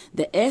people,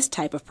 the S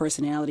type of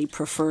personality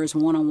prefers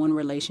one-on-one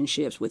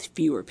relationships with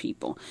fewer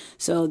people.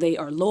 So they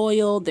are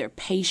loyal, they're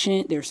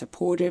patient, they're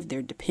supportive,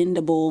 they're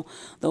dependable.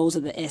 Those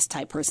are the S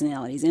type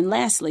personalities. And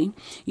lastly,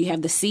 you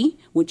have the C,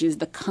 which is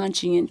the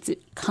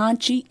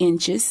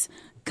conscientious,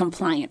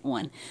 compliant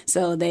one.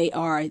 So they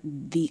are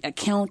the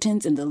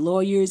accountants and the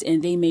lawyers,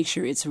 and they make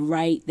sure it's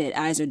right, that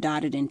I's are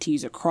dotted and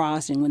T's are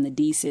crossed. And when the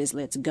D says,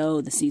 let's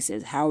go, the C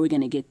says, how are we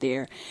going to get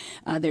there?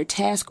 They're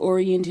task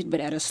oriented,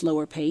 but at a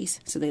slower pace.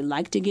 So they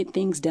like to get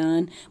things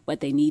done, but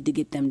they need to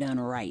get them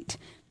done right.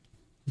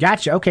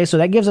 Gotcha. Okay, so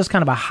that gives us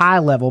kind of a high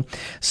level.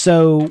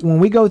 So when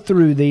we go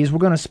through these, we're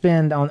going to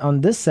spend on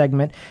this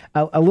segment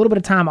a little bit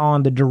of time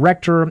on the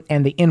director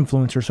and the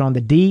influencer, so on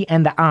the D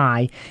and the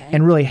I,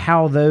 and really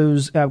how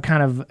those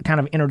kind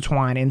of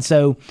intertwine. And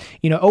so,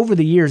 over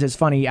the years, it's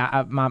funny.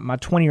 My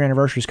 20-year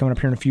anniversary is coming up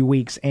here in a few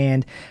weeks,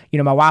 and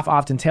my wife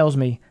often tells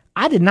me,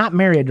 I did not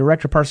marry a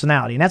director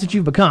personality, and that's what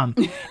you've become.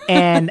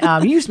 And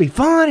you used to be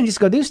fun and just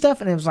go do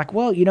stuff, and it was like,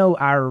 well,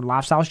 our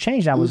lifestyle's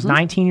changed. I was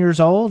 19 years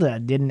old, I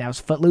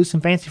was footloose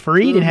and fancy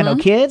free, didn't have no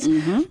kids.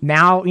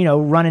 Now,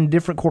 running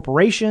different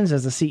corporations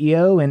as a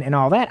CEO and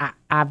all that,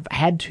 I've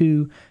had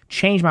to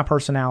change my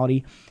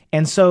personality,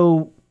 and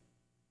so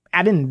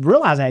I didn't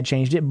realize I had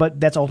changed it, but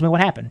that's ultimately what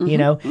happened,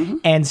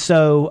 And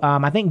so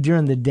I think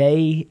during the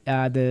day,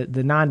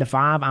 the 9 to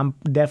 5, I'm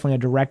definitely a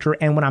director.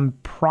 And when I'm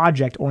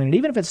project oriented,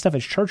 even if it's stuff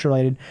that's church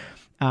related,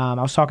 I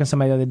was talking to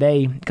somebody the other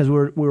day because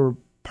we were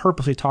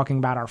purposely talking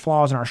about our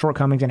flaws and our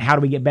shortcomings and how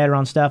do we get better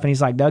on stuff. And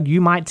he's like, Doug, you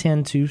might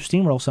tend to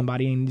steamroll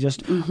somebody and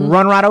just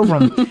run right over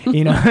them,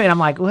 And I'm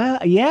like, well,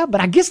 yeah,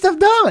 but I get stuff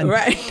done.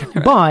 Right.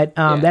 But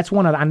that's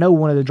one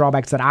of the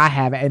drawbacks that I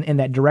have in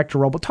that director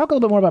role. But talk a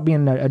little bit more about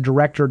being a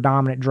director,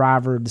 dominant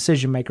driver,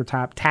 decision maker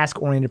type,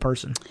 task-oriented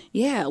person.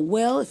 Yeah,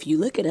 well, if you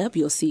look it up,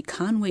 you'll see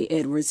Conway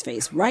Edwards'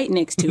 face right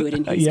next to it,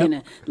 and he's going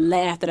to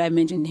laugh that I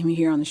mentioned him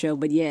here on the show.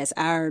 But yes,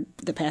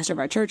 the pastor of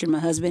our church and my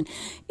husband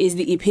is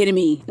the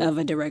epitome of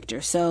a director.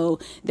 So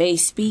they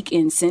speak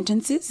in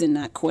sentences and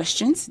not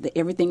questions.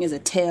 Everything is a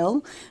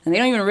tell, and they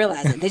don't even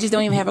realize it. They just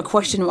don't even have a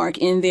question mark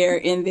in their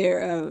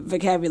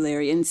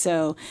vocabulary. And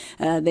so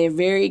they're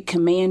very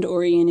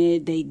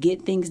command-oriented. They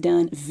get things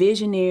done.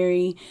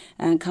 Visionary.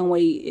 And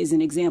Conway is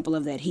an example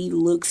of that. He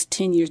looks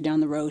 10 years down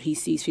the road. He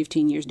sees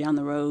 15 years down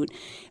the road.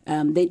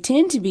 They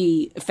tend to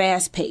be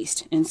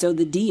fast-paced. And so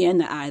the D and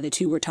the I, the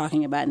two we're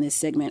talking about in this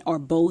segment, are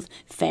both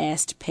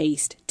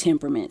fast-paced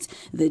temperaments.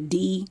 The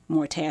D,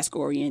 more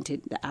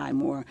task-oriented. The I,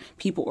 more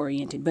people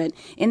oriented. But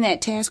in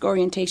that task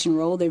orientation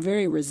role, they're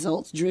very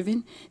results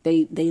driven.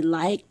 They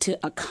like to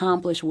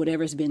accomplish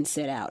whatever's been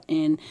set out.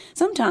 And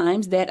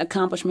sometimes that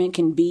accomplishment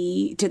can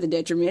be to the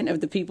detriment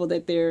of the people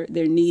that they're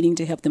needing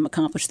to help them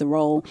accomplish the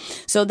role.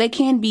 So they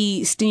can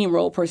be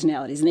steamroll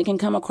personalities, and they can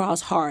come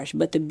across harsh.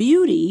 But the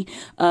beauty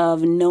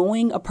of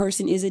knowing a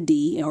person is a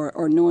D,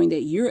 or knowing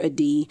that you're a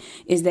D,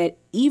 is that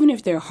even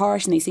if they're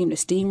harsh and they seem to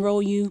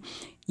steamroll you,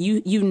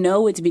 you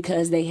know it's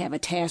because they have a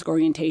task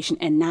orientation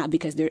and not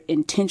because they're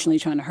intentionally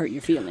trying to hurt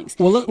your feelings.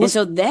 And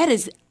so that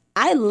is,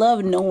 I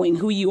love knowing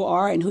who you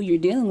are and who you're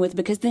dealing with,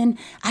 because then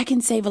I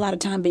can save a lot of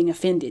time being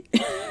offended.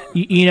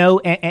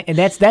 And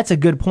that's a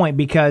good point,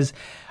 because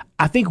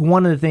I think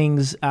one of the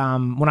things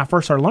when I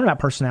first started learning about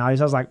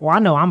personalities, I was like, well, I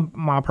know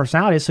my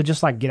personality is, so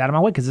just like get out of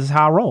my way, because this is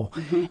how I roll.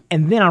 Mm-hmm.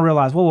 And then I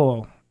realized,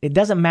 whoa, it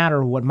doesn't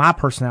matter what my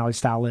personality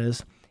style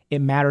is. It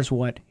matters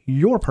what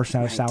your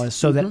personality style is,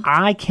 so that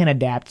I can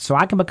adapt, so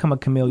I can become a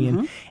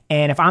chameleon.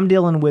 And if I'm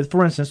dealing with,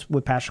 for instance,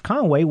 with Pastor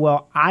Conway,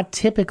 well, I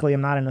typically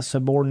am not in a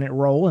subordinate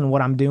role in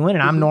what I'm doing,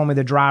 and I'm normally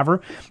the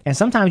driver. And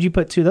sometimes you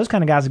put two of those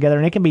kind of guys together,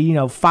 and it can be,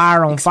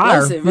 fire on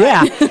explosive, fire.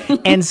 Right? Yeah.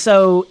 And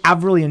so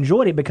I've really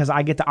enjoyed it, because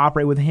I get to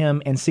operate with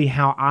him and see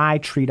how I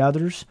treat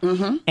others.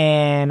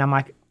 And I'm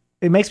like,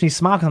 it makes me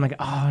smile, because I'm like,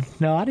 oh,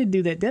 no, I didn't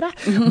do that, did I?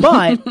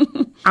 But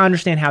I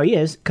understand how he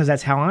is, because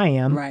that's how I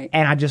am. Right.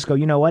 And I just go,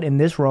 you know what? In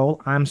this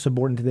role, I'm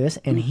subordinate to this.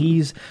 And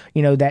he's,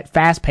 that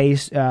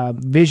fast-paced,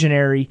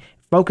 visionary,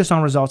 focus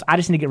on results. I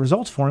just need to get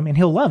results for him, and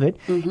he'll love it.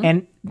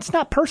 And it's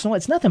not personal.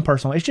 It's nothing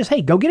personal. It's just,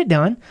 hey, go get it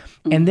done.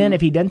 And then if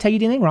he doesn't tell you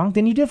anything wrong,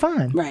 then you did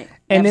fine. Right.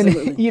 And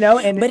absolutely.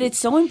 then, but it's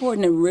so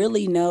important to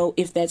really know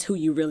if that's who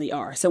you really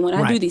are. So when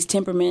I do these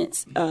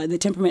temperaments, the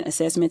temperament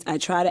assessments, I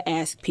try to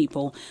ask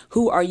people,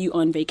 who are you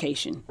on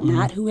vacation?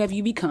 Not who have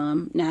you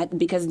become, not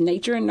because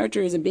nature and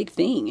nurture is a big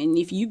thing. And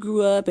if you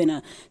grew up in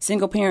a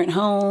single parent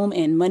home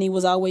and money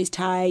was always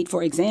tight,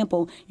 for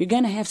example, you're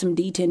going to have some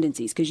D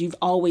tendencies, because you've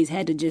always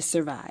had to just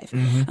survive.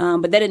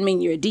 But that doesn't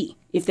mean you're a D.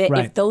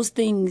 If those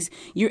things,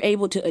 you're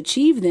able to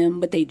achieve them,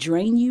 but they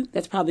drain you,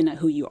 that's probably not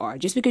who you are.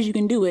 Just because you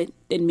can do it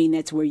doesn't mean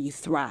that's where you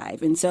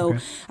thrive. And so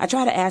I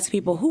try to ask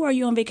people, who are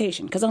you on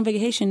vacation? Because on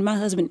vacation, my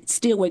husband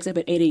still wakes up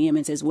at 8 a.m.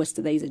 and says, what's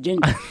today's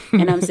agenda?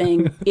 And I'm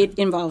saying, it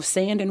involves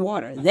sand and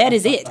water. That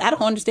is it. I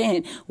don't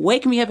understand.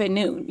 Wake me up at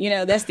noon.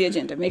 That's the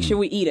agenda. Make sure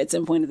we eat at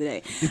some point of the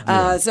day.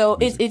 So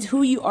it's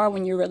who you are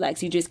when you're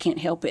relaxed. You just can't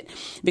help it.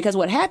 Because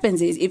what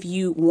happens is, if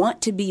you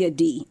want to be a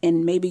D,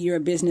 and maybe you're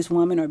a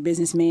businesswoman or a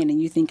businessman, and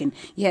you're thinking,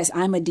 yes,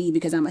 I'm a D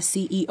because I'm a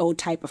CEO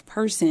type of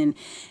person.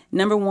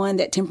 Number one,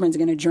 that temperament is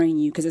going to drain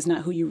you, because it's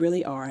not who you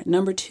really are.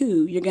 Number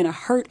two, you're going to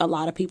hurt a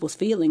lot of people's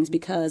feelings,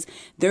 because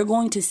they're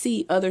going to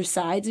see other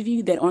sides of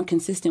you that aren't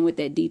consistent with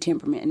that D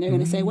temperament. And they're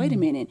going to say, wait a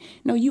minute,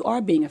 no, you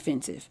are being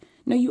offensive.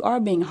 No, you are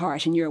being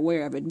harsh, and you're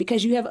aware of it,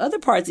 because you have other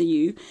parts of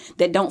you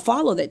that don't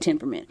follow that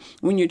temperament.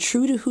 When you're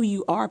true to who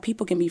you are,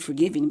 people can be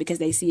forgiving because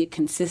they see it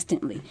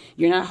consistently.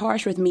 You're not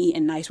harsh with me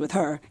and nice with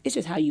her. It's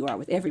just how you are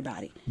with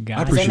everybody.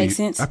 Does that make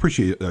sense? I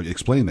appreciate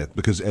explaining that,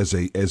 because as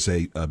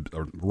a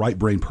right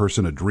brain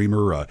person, a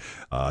dreamer,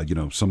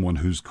 someone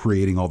who's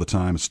creating all the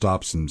time,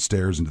 stops and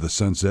stares into the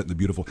sunset and the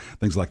beautiful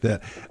things like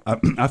that,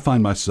 I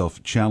find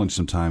myself challenged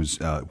sometimes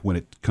when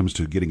it comes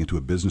to getting into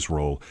a business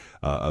role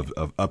of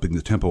upping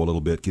the tempo a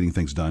little bit, getting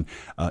things done.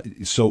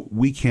 So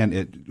we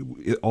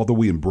can, although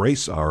we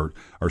embrace our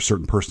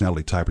certain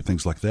personality type or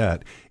things like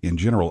that, in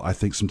general, I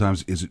think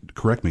sometimes,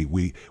 correct me,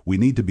 we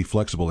need to be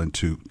flexible and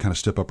to kind of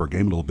step up our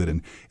game a little bit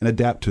and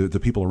adapt to the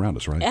people around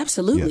us, right?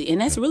 Absolutely. Yeah.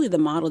 And that's really the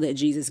model that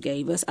Jesus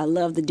gave us. I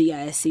love the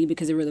DISC,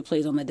 because it really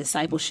plays on the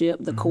discipleship,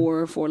 the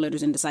core 4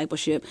 letters in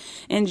discipleship.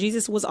 And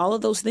Jesus was all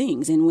of those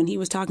things. And when he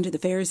was talking to the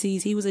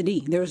Pharisees, he was a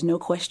D. There was no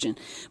question.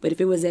 But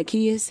if it was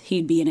Zacchaeus,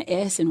 he'd be an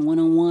S and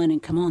one-on-one,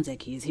 and come on,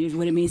 Zacchaeus, here's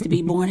what it means to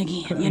be born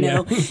again, you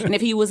know? And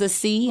if he was a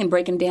C and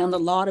breaking down the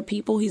law to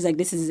people, he's like,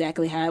 this is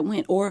exactly how it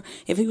went. Or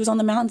if he was on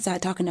the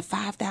mountainside talking to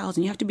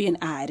 5,000, you have to be an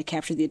I to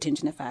capture the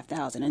attention of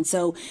 5,000. And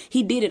so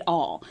he did it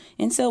all.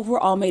 And so if we're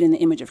all made in the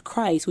image of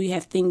Christ, we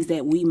have things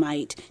that we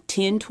might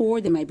tend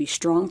toward that might be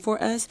strong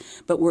for us,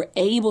 but we're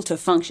able to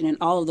function in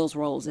all of those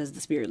roles as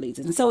the Spirit leads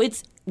us. And so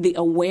it's the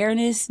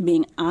awareness,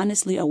 being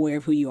honestly aware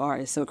of who you are,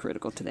 is so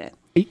critical to that.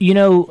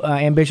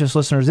 Ambitious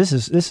listeners, this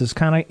is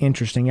kind of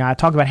interesting. I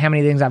talked about how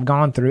many things I've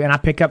gone through, and I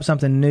pick up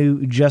something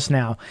new just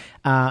now.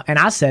 And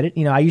I said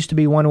it, I used to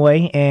be one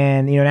way,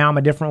 and now I'm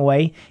a different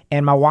way.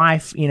 And my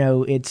wife,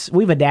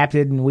 we've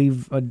adapted, and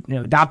we've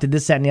adopted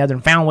this, that, and the other,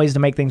 and found ways to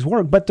make things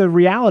work. But the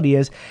reality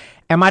is,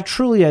 am I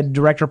truly a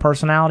director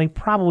personality?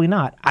 Probably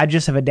not. I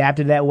just have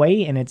adapted that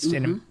way, and it's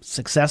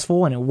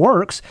successful, and it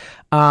works.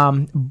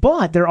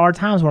 But there are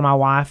times where my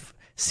wife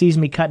sees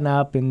me cutting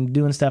up and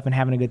doing stuff and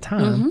having a good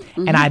time.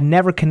 And I'd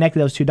never connected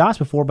those two dots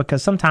before,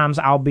 because sometimes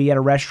I'll be at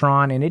a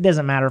restaurant and it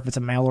doesn't matter if it's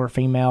a male or a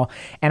female,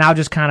 and I'll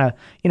just kind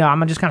of,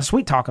 I'm just kind of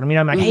sweet talking them.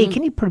 I'm like, hey,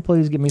 can you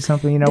please get me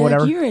something, Doug,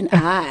 whatever. You're an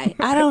I.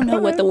 I don't know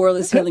what the world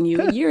is telling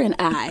you. You're an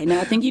I.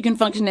 Now I think you can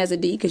function as a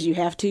D because you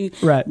have to.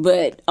 Right.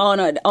 But on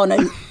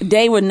a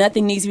day when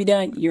nothing needs to be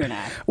done, you're an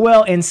I.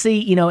 Well, and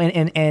see,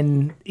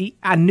 and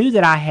I knew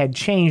that I had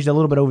changed a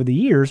little bit over the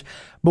years,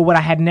 but what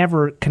I had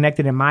never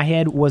connected in my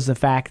head was the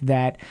fact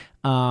that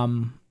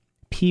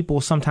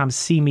people sometimes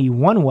see me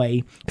one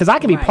way, because I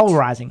can be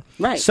polarizing.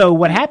 Right. So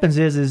what happens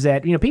is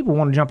that people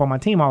want to jump on my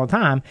team all the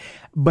time,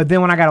 but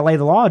then when I got to lay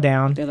the law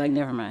down, they're like,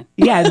 never mind.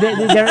 Yeah,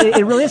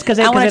 it really is, because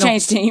I want to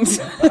change teams.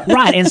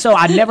 Right, and so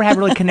I never have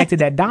really connected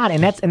that dot,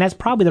 and that's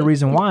probably the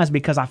reason why, is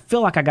because I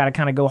feel like I got to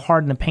kind of go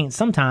hard in the paint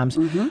sometimes,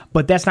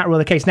 but that's not really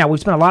the case. Now, we've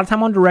spent a lot of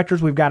time on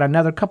directors. We've got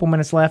another couple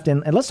minutes left,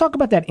 and let's talk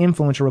about that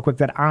influencer real quick,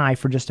 that I,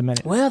 for just a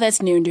minute. Well,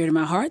 that's near and dear to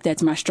my heart.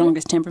 That's my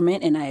strongest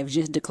temperament, and I have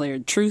just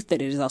declared truth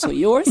that it is also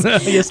yours.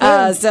 Yes,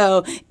 ma'am.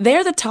 So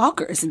they're the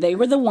talkers. They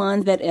were the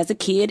ones that, as a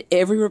kid,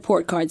 every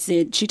report card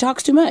said, she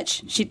talks too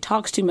much. She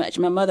talks too much.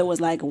 My mother was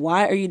like,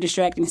 why are you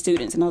distracting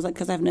students? And I was like,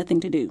 because I have nothing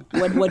to do.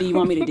 What do you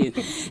want me to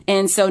do?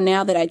 And so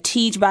now that I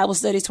teach Bible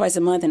studies twice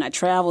a month and I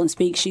travel and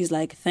speak, she's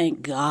like,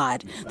 thank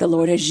God the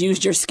Lord has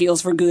used your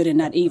skills for good and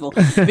not evil.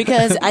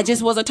 Because I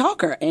just was a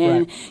talker.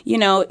 And,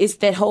 it's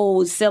that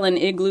whole selling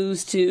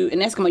igloos to an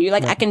Eskimo. You're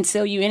like, I can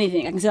sell you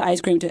anything. I can sell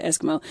ice cream to an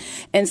Eskimo.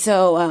 And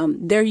so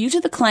they're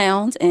usually the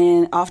clowns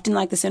and often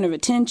like the center of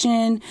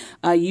attention,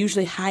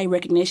 usually high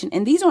recognition.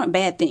 And these aren't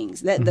bad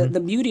things.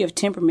 The beauty of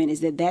temperament is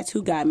that that's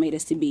who God made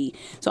us to be.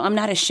 So I'm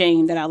not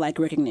ashamed that I like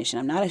recognition.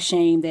 I'm not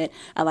ashamed that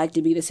I like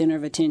to be the center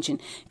of attention,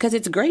 because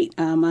it's great.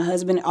 My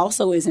husband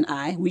also is an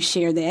I. We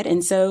share that.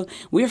 And so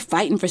we're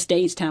fighting for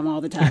stage time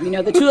all the time.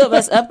 The two of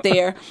us up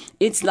there,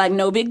 it's like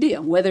no big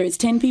deal. Whether it's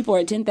 10 people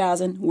or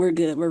 10,000, we're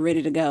good. We're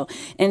ready to go.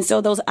 And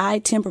so those I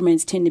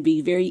temperaments tend to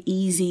be very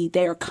easy.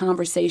 They are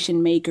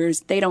conversation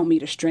makers. They don't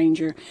meet a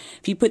stranger.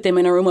 If you put them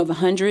in a room of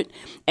 100,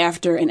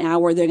 after an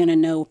hour, they're going to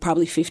know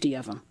probably 50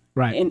 of them.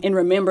 Right. And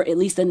remember at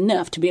least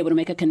enough to be able to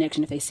make a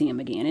connection if they see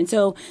him again. And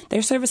so they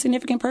serve a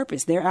significant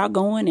purpose. They're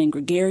outgoing and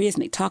gregarious,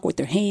 and they talk with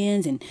their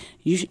hands, and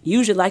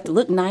usually like to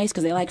look nice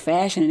because they like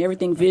fashion and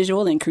everything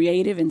visual and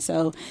creative. And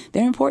so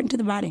they're important to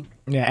the body.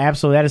 Yeah,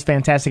 absolutely. That is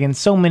fantastic. And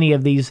so many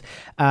of these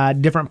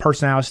different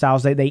personality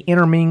styles, they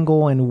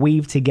intermingle and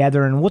weave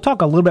together. And we'll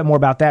talk a little bit more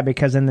about that,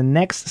 because in the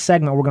next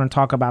segment, we're going to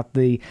talk about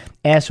the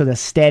S, or the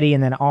steady,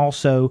 and then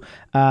also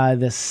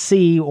the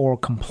C, or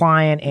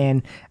compliant.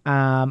 And,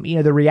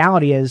 the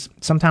reality is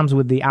sometimes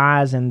with the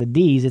I's and the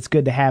D's, it's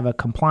good to have a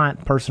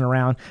compliant person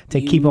around to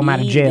keep them out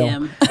of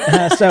jail.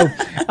 So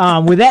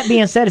with that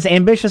being said, it's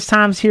ambitious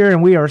times here,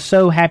 and we are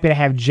so happy to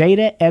have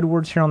Jada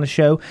Edwards here on the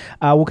show.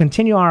 We'll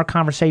continue our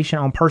conversation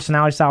on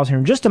personality styles here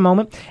in just a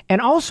moment,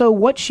 and also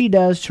what she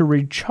does to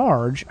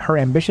recharge her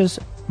ambitious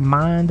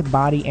mind,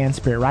 body, and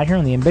spirit, right here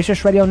on the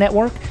Ambitious Radio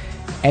Network,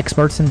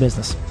 Experts in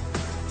Business.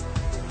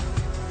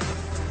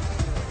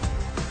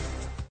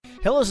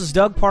 Hello, this is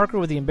Doug Parker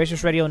with the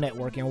Ambitious Radio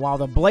Network, and while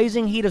the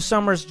blazing heat of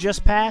summer has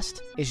just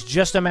passed, it's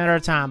just a matter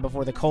of time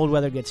before the cold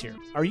weather gets here.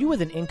 Are you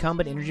with an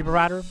incumbent energy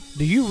provider?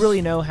 Do you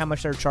really know how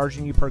much they're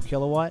charging you per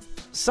kilowatt?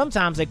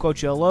 Sometimes they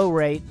quote you a low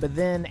rate, but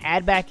then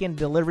add back in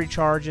delivery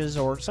charges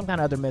or some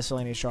kind of other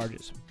miscellaneous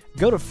charges.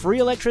 Go to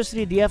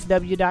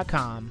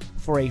freeelectricitydfw.com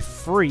for a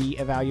free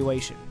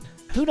evaluation.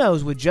 Who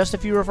knows, with just a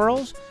few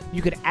referrals,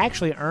 you could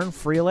actually earn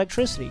free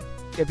electricity.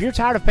 If you're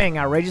tired of paying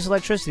outrageous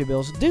electricity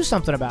bills, do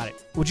something about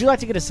it. Would you like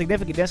to get a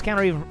significant discount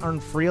or even earn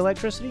free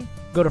electricity?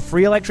 Go to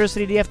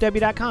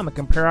freeelectricitydfw.com and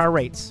compare our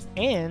rates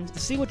and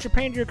see what you're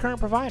paying to your current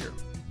provider.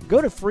 Go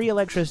to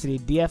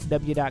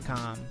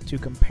freeelectricitydfw.com to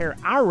compare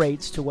our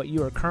rates to what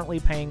you are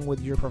currently paying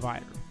with your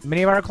provider.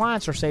 Many of our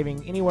clients are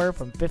saving anywhere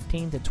from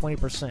 15 to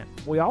 20%.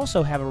 We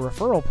also have a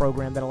referral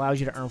program that allows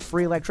you to earn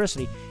free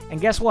electricity.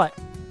 And guess what?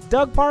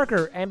 Doug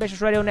Parker,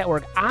 Ambitious Radio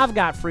Network, I've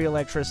got free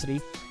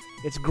electricity.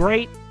 It's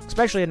great,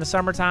 especially in the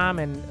summertime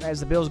and as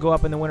the bills go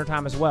up in the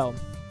wintertime as well.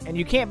 And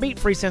you can't beat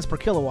free cents per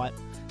kilowatt.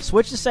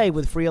 Switch to save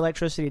with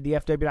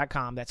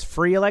freeelectricitydfw.com. That's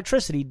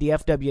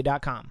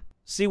freeelectricitydfw.com.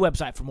 See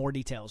website for more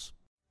details.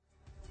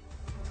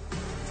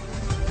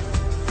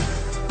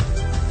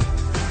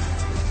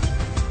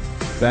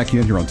 Back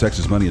in here on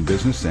Texas Money and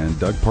Business, and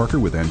Doug Parker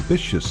with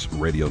Ambitious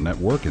Radio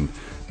Network. And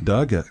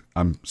Doug,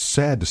 I'm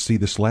sad to see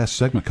this last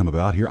segment come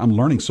about here. I'm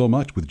learning so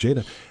much with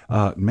Jada.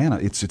 Man,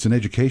 it's an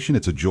education,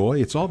 it's a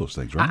joy, it's all those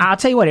things, right? I'll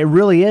tell you what, it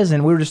really is.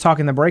 And we were just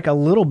talking in the break a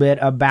little bit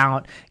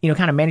about,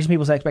 kind of managing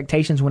people's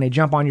expectations when they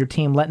jump on your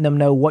team, letting them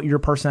know what your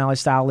personality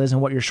style is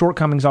and what your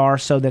shortcomings are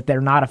so that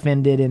they're not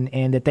offended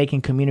and that they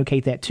can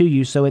communicate that to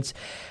you. So it's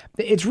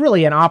it's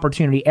really an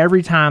opportunity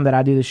every time that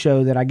I do the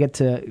show that I get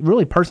to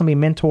really personally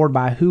be mentored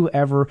by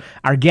whoever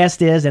our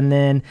guest is, and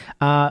then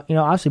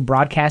obviously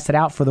broadcast it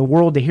out for the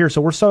world to hear.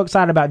 So we're so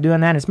excited about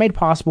doing that. And it's made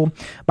possible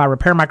by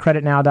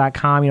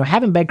RepairMyCreditNow.com.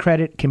 Having bad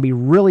credit can be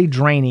really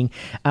draining,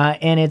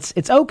 and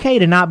it's okay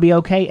to not be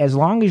okay as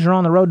long as you're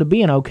on the road to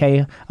being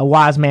okay, a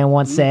wise man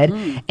once said.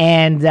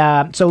 And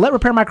so let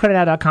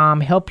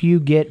RepairMyCreditNow.com help you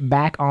get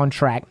back on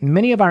track.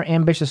 Many of our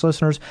ambitious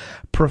listeners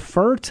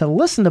prefer to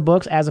listen to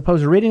books as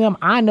opposed to reading them.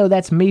 I know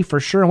that's me for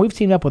sure, and we've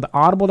teamed up with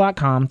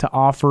Audible.com to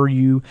offer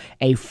you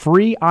a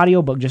free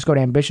audiobook. Just go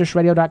to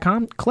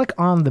AmbitiousRadio.com, click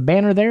on the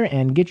banner there,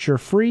 and get your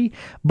free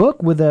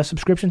book with a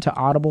subscription to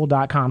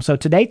Audible.com. So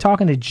today,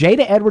 talking to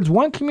Jada Edwards,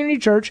 One Community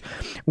Church,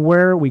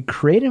 where we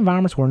create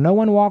environments where no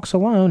one walks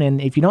alone.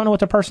 And if you don't know what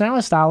their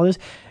personality style is,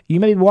 you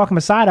may be walking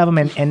beside of them,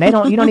 and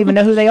you don't even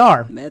know who they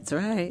are. That's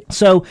right.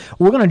 So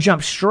we're going to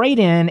jump straight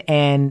in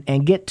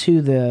and get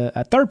to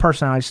the third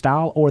personality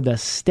style, or the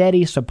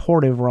steady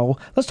supportive role.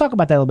 Let's talk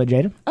about that a little bit,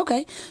 Jada.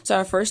 Okay. So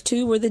our first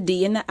two were the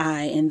D and the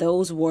I, and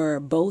those were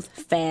both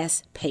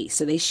fast-paced.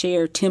 So they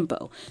share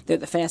tempo. They're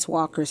the fast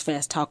walkers,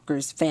 fast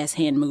talkers, fast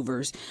hand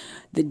movers.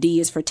 The D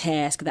is for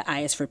task, the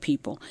I is for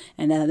people.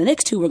 And then the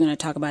next two we're going to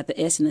talk about, the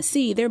S and the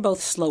C, they're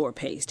both slower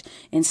paced.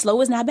 And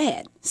slow is not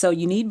bad, so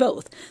you need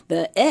both.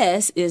 The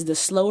S is the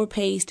slower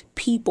paced,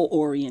 people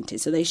oriented.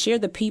 So they share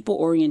the people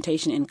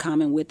orientation in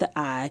common with the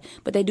I,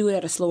 but they do it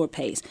at a slower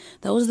pace.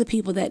 Those are the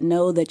people that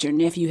know that your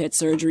nephew had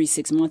surgery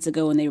 6 months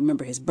ago and they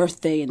remember his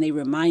birthday, and they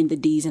remind the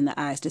D's and the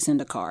I's to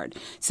send a card.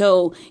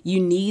 So you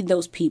need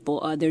those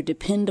people. They're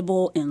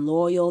dependable and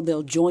loyal.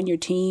 They'll join your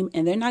team,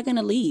 and they're not going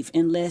to leave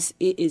unless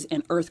it is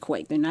an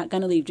earthquake. They're not going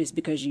to leave just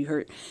because you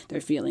hurt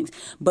their feelings.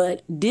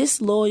 But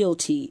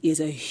disloyalty is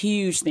a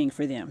huge thing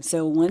for them.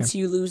 So once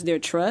you lose their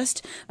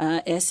trust,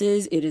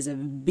 S's, it is a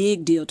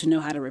big deal to know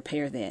how to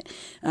repair that.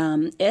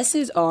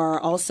 S's are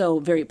also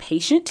very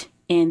patient.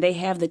 And they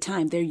have the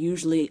time. They're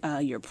usually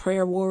your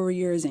prayer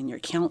warriors and your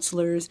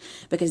counselors,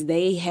 because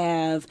they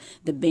have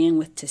the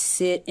bandwidth to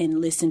sit and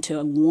listen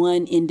to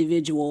one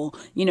individual,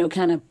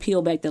 kind of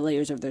peel back the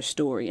layers of their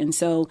story. And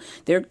so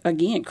they're,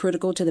 again,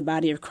 critical to the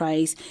body of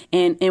Christ.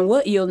 And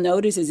what you'll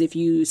notice is if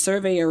you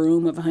survey a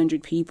room of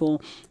 100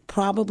 people,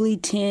 probably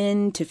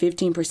 10 to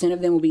 15% of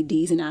them will be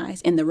D's and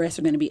I's, and the rest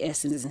are going to be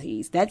S's and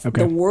C's.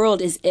 The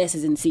world is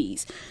S's and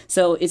C's.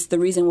 So it's the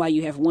reason why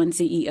you have one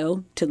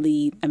CEO to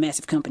lead a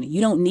massive company. You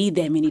don't need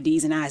that many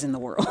D's and I's in the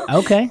world.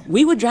 Okay.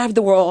 We would drive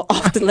the world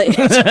off the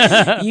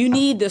ledge. You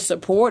need the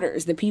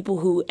supporters, the people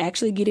who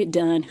actually get it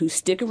done, who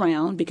stick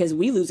around, because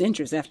we lose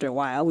interest after a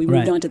while. We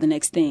moved on to the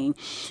next thing.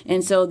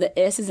 And so the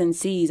S's and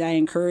C's, I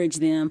encourage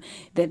them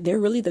that they're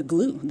really the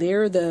glue.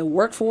 They're the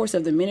workforce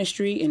of the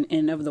ministry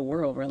and of the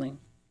world, really.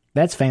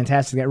 That's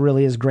fantastic. That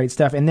really is great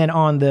stuff. And then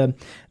on the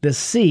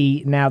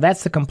C, now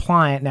that's the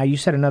compliant. Now you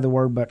said another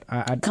word, but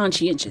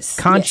conscientious.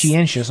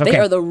 Conscientious. Yes. Okay. They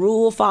are the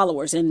rule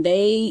followers, and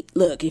they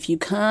look. If you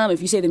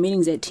say the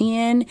meeting's at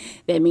 10,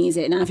 that means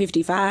at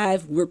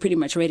 9:55 we're pretty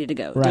much ready to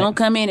go. Right. Don't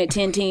come in at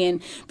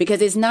 10:10,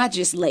 because it's not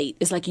just late.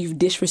 It's like you've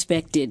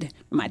disrespected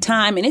my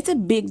time, and it's a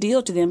big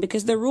deal to them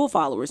because they're rule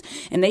followers,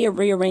 and they have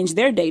rearranged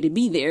their day to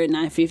be there at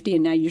 9:50,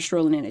 and now you're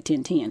strolling in at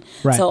 10:10.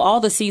 Right. So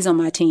all the C's on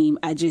my team,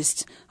 I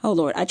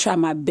try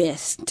my best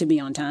to be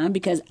on time,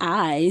 because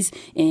I's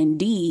and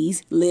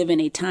D's live in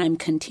a time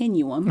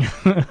continuum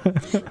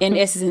and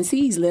S's and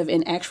C's live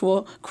in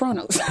actual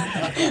chronos.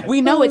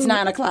 We know it's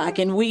 9 o'clock,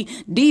 and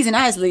D's and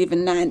I's live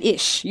in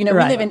 9-ish. We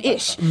live in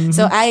ish. Mm-hmm.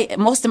 So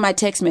most of my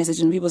text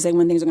messages, when people say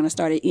when things are going to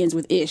start, it ends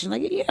with ish. I'm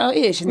like,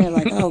 ish. And they're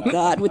like, oh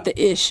God, with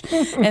the ish.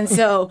 And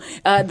so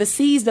the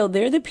C's, though,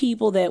 they're the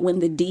people that when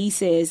the D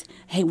says,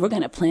 hey, we're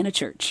going to plant a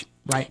church.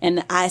 Right. And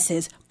the I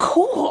says,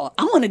 cool,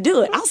 I want to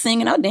do it. I'll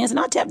sing and I'll dance and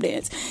I'll tap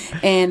dance.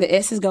 And the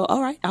S's go,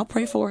 all right, I'll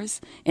pray for us.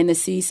 And the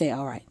C's say,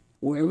 all right,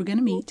 where are we going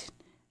to meet?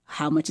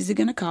 How much is it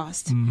going to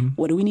cost? Mm-hmm.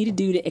 What do we need to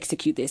do to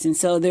execute this? And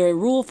so they're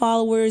rule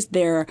followers.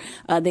 They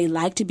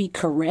like to be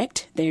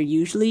correct. They're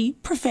usually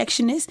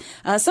perfectionists.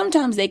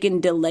 Sometimes they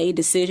can delay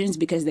decisions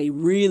because they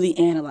really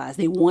analyze.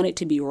 They want it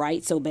to be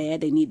right so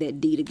bad. They need that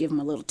D to give them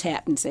a little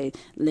tap and say,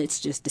 let's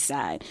just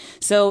decide.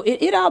 So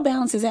it all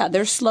balances out.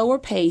 They're slower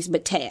paced,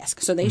 but task.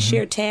 So they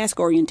share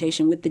task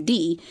orientation with the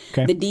D.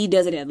 Okay. The D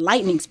does it at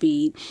lightning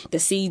speed. The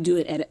C do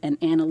it at an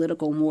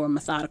analytical, more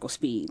methodical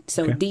speed.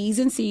 So D's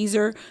and C's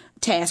are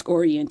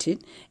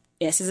task-oriented,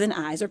 S's and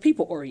I's are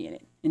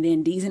people-oriented. And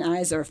then D's and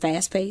I's are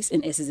fast-paced,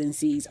 and S's and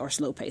C's are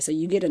slow-paced. So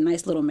you get a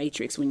nice little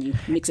matrix when you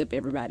mix up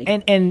everybody.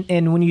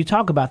 And when you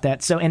talk about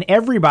that, and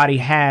everybody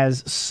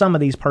has some of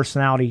these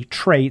personality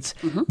traits.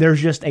 Mm-hmm.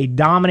 There's just a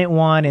dominant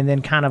one, and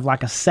then kind of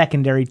like a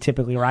secondary,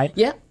 typically, right?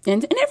 Yep.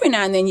 And every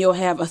now and then you'll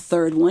have a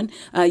third one.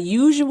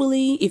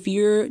 Usually, if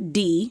you're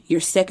D,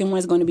 your second one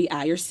is going to be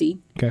I or C.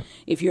 Okay.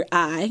 If you're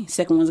I,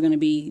 second one's going to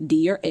be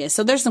D or S.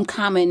 So there's some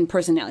common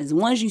personalities. The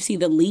ones you see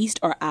the least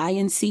are I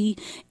and C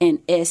and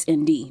S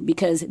and D,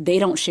 because they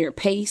don't share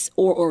pace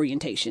or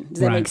orientation.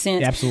 Does that make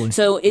sense? Absolutely.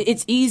 So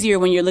it's easier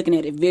when you're looking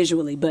at it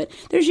visually, but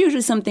there's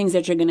usually some things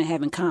that you're going to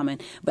have in common.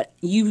 But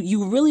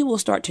you really will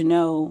start to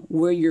know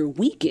where you're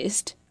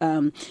weakest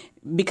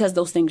because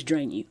those things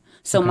drain you.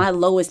 So my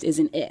lowest is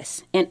an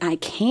S, and I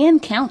can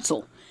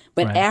counsel,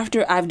 but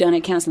after I've done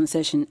a counseling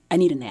session, I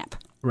need a nap.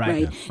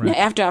 Right. Now,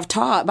 after I've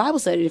taught Bible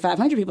study to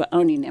 500 people, I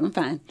don't need them. I'm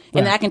fine.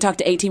 And then I can talk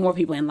to 18 more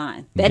people in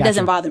line. That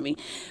doesn't bother me.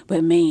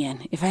 But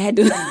man, if I had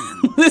to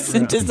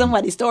listen to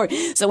somebody's story.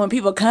 So when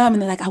people come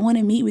and they're like, I want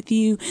to meet with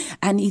you,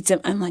 I need some.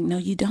 I'm like, no,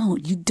 you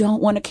don't. You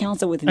don't want to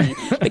counsel with me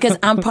because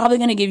I'm probably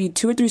going to give you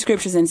 2 or 3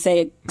 scriptures and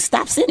say,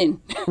 stop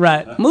sinning.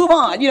 Right. Move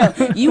on.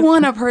 You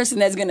want a person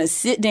that's going to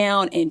sit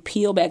down and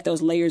peel back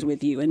those layers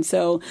with you. And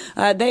so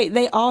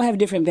they all have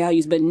different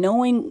values, but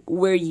knowing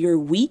where you're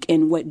weak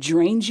and what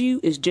drains you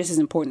is just as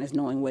important as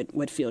knowing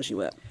what fills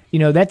you up.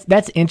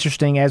 That's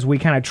interesting as we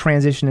kind of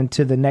transition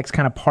into the next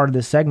kind of part of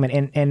this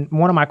segment. And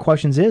one of my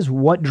questions is,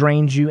 what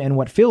drains you and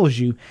what fills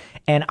you?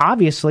 And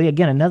obviously,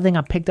 again, another thing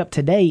I picked up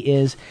today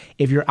is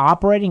if you're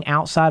operating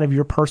outside of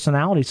your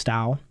personality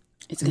style,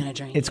 it's going to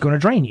drain you. It's going to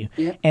drain you.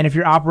 Yep. And if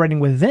you're operating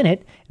within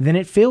it, then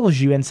it fills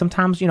you. And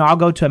sometimes, I'll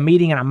go to a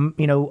meeting and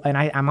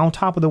I'm on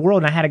top of the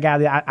world. And I had a guy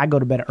that I go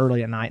to bed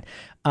early at night.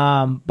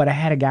 But I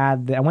had a guy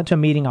that I went to a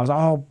meeting. I was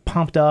all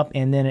pumped up.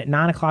 And then at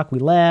 9:00 we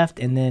left.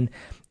 And then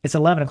it's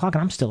 11 o'clock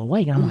and I'm still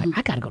awake. And I'm like,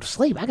 I got to go to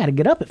sleep. I got to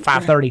get up at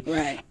 5:30.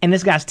 Right. And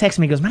this guy's texting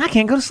me, he goes, man, I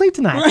can't go to sleep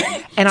tonight.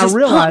 Right. And Just I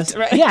realized,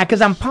 pumped, right? because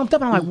I'm pumped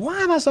up. And I'm like, why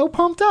am I so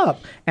pumped up?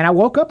 And I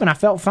woke up and I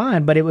felt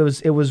fine, but it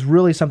was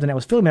really something that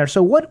was filling me there.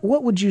 So what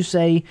would you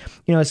say,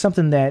 is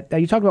something that,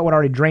 you talked about what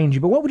already drains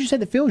you, but what would you say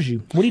that fills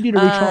you? What do you do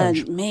to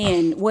recharge?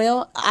 Man,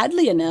 well,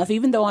 oddly enough,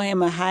 even though I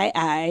am a high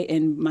I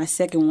and my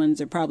second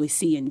ones are probably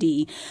C and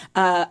D,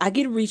 I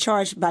get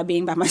recharged by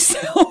being by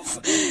myself,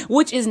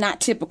 which is not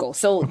typical.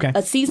 So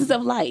seasons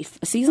of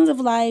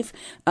life,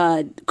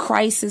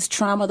 crisis,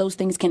 trauma, those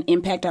things can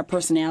impact our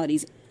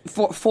personalities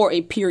for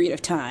a period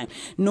of time.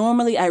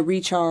 Normally, I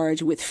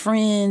recharge with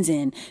friends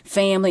and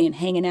family and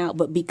hanging out,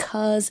 but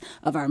because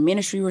of our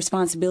ministry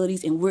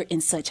responsibilities and we're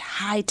in such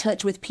high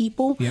touch with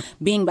people,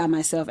 being by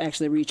myself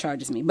actually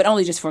recharges me, but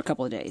only just for a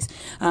couple of days.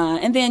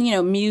 And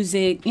then,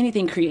 music,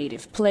 anything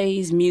creative,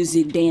 plays,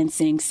 music,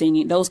 dancing,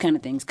 singing, those kind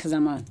of things, because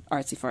I'm a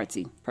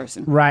artsy-fartsy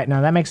person. Right.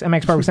 Now, that makes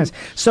perfect sense.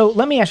 So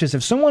let me ask you this.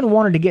 If someone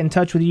wanted to get in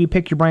touch with you,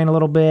 pick your brain a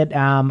little bit,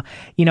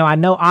 I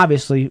know,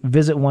 obviously,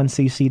 visit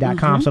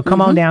onecc.com. So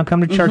come on down, come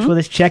to church with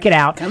us, check it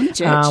out. Come to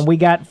church. We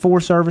got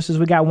 4 services.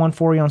 We got 1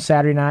 for you on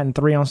Saturday night and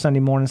 3 on Sunday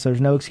morning, so there's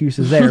no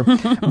excuses there.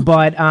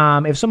 But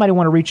if somebody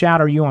want to reach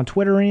out, are you on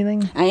Twitter or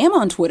anything? I am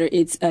on Twitter.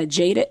 It's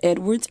Jada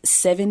Edwards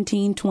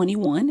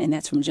 1721, and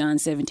that's from John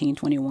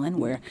 17:21,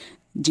 where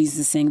Jesus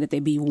is saying that they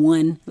be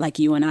one like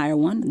you and I are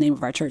one. The name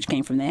of our church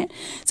came from that.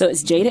 So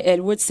it's Jada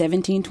Edwards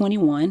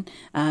 1721.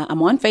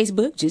 I'm on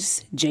Facebook,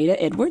 just Jada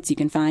Edwards. You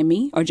can find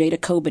me, or Jada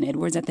Coben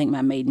Edwards. I think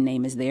my maiden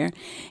name is there.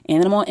 And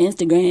then I'm on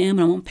Instagram,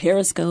 and I'm on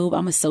Periscope.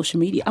 I'm a social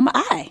media. I'm an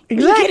I. Exactly. Are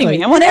you kidding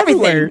me? I'm on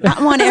everything. Everywhere.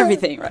 I'm on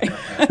everything, right?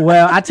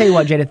 Well, I tell you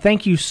what, Jada,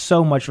 thank you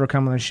so much for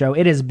coming on the show.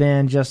 It has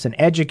been just an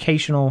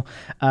educational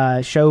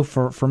show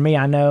for me,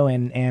 I know,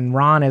 and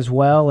Ron as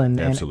well, and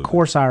of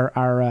course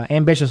our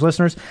ambitious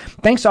listeners.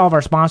 Thanks to all of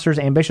our sponsors.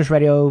 Ambitious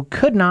Radio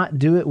could not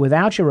do it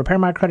without you.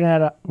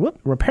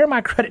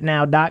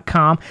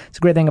 RepairMyCreditNow.com. It's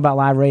a great thing about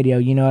live radio.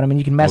 You know what I mean?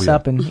 You can mess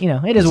up, and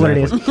it is what it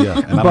is. Yeah,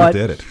 and I'm not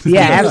at it.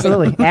 Yeah,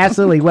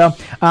 absolutely. Well,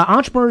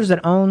 entrepreneurs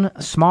that own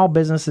small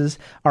businesses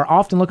are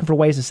often looking for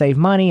ways to save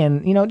money.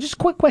 And just a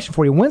quick question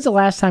for you: when's the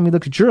last time you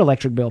looked at your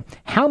electric bill?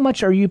 How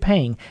much are you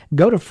paying?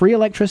 Go to Free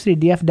Electricity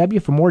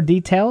DFW for more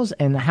details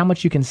and how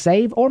much you can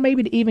save, or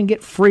maybe to even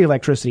get free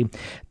electricity.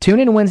 Tune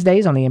in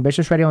Wednesdays on the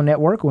Ambitious Radio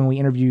Network when we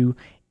interview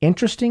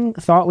interesting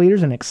thought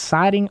leaders and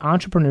exciting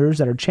entrepreneurs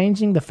that are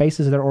changing the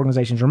faces of their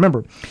organizations.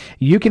 Remember,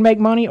 you can make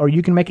money or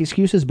you can make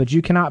excuses, but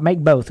you cannot make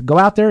both. Go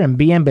out there and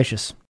be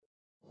ambitious.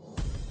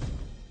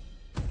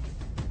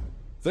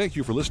 Thank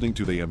you for listening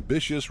to the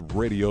Ambitious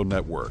Radio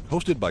Network,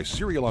 hosted by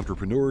serial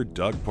entrepreneur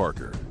Doug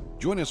Parker.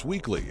 Join us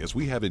weekly as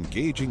we have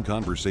engaging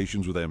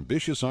conversations with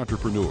ambitious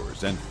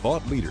entrepreneurs and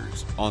thought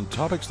leaders on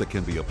topics that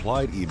can be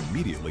applied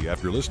immediately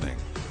after listening.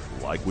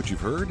 Like what you've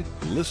heard?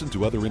 Listen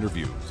to other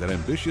interviews at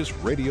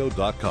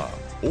ambitiousradio.com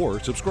or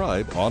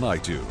subscribe on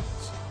iTunes.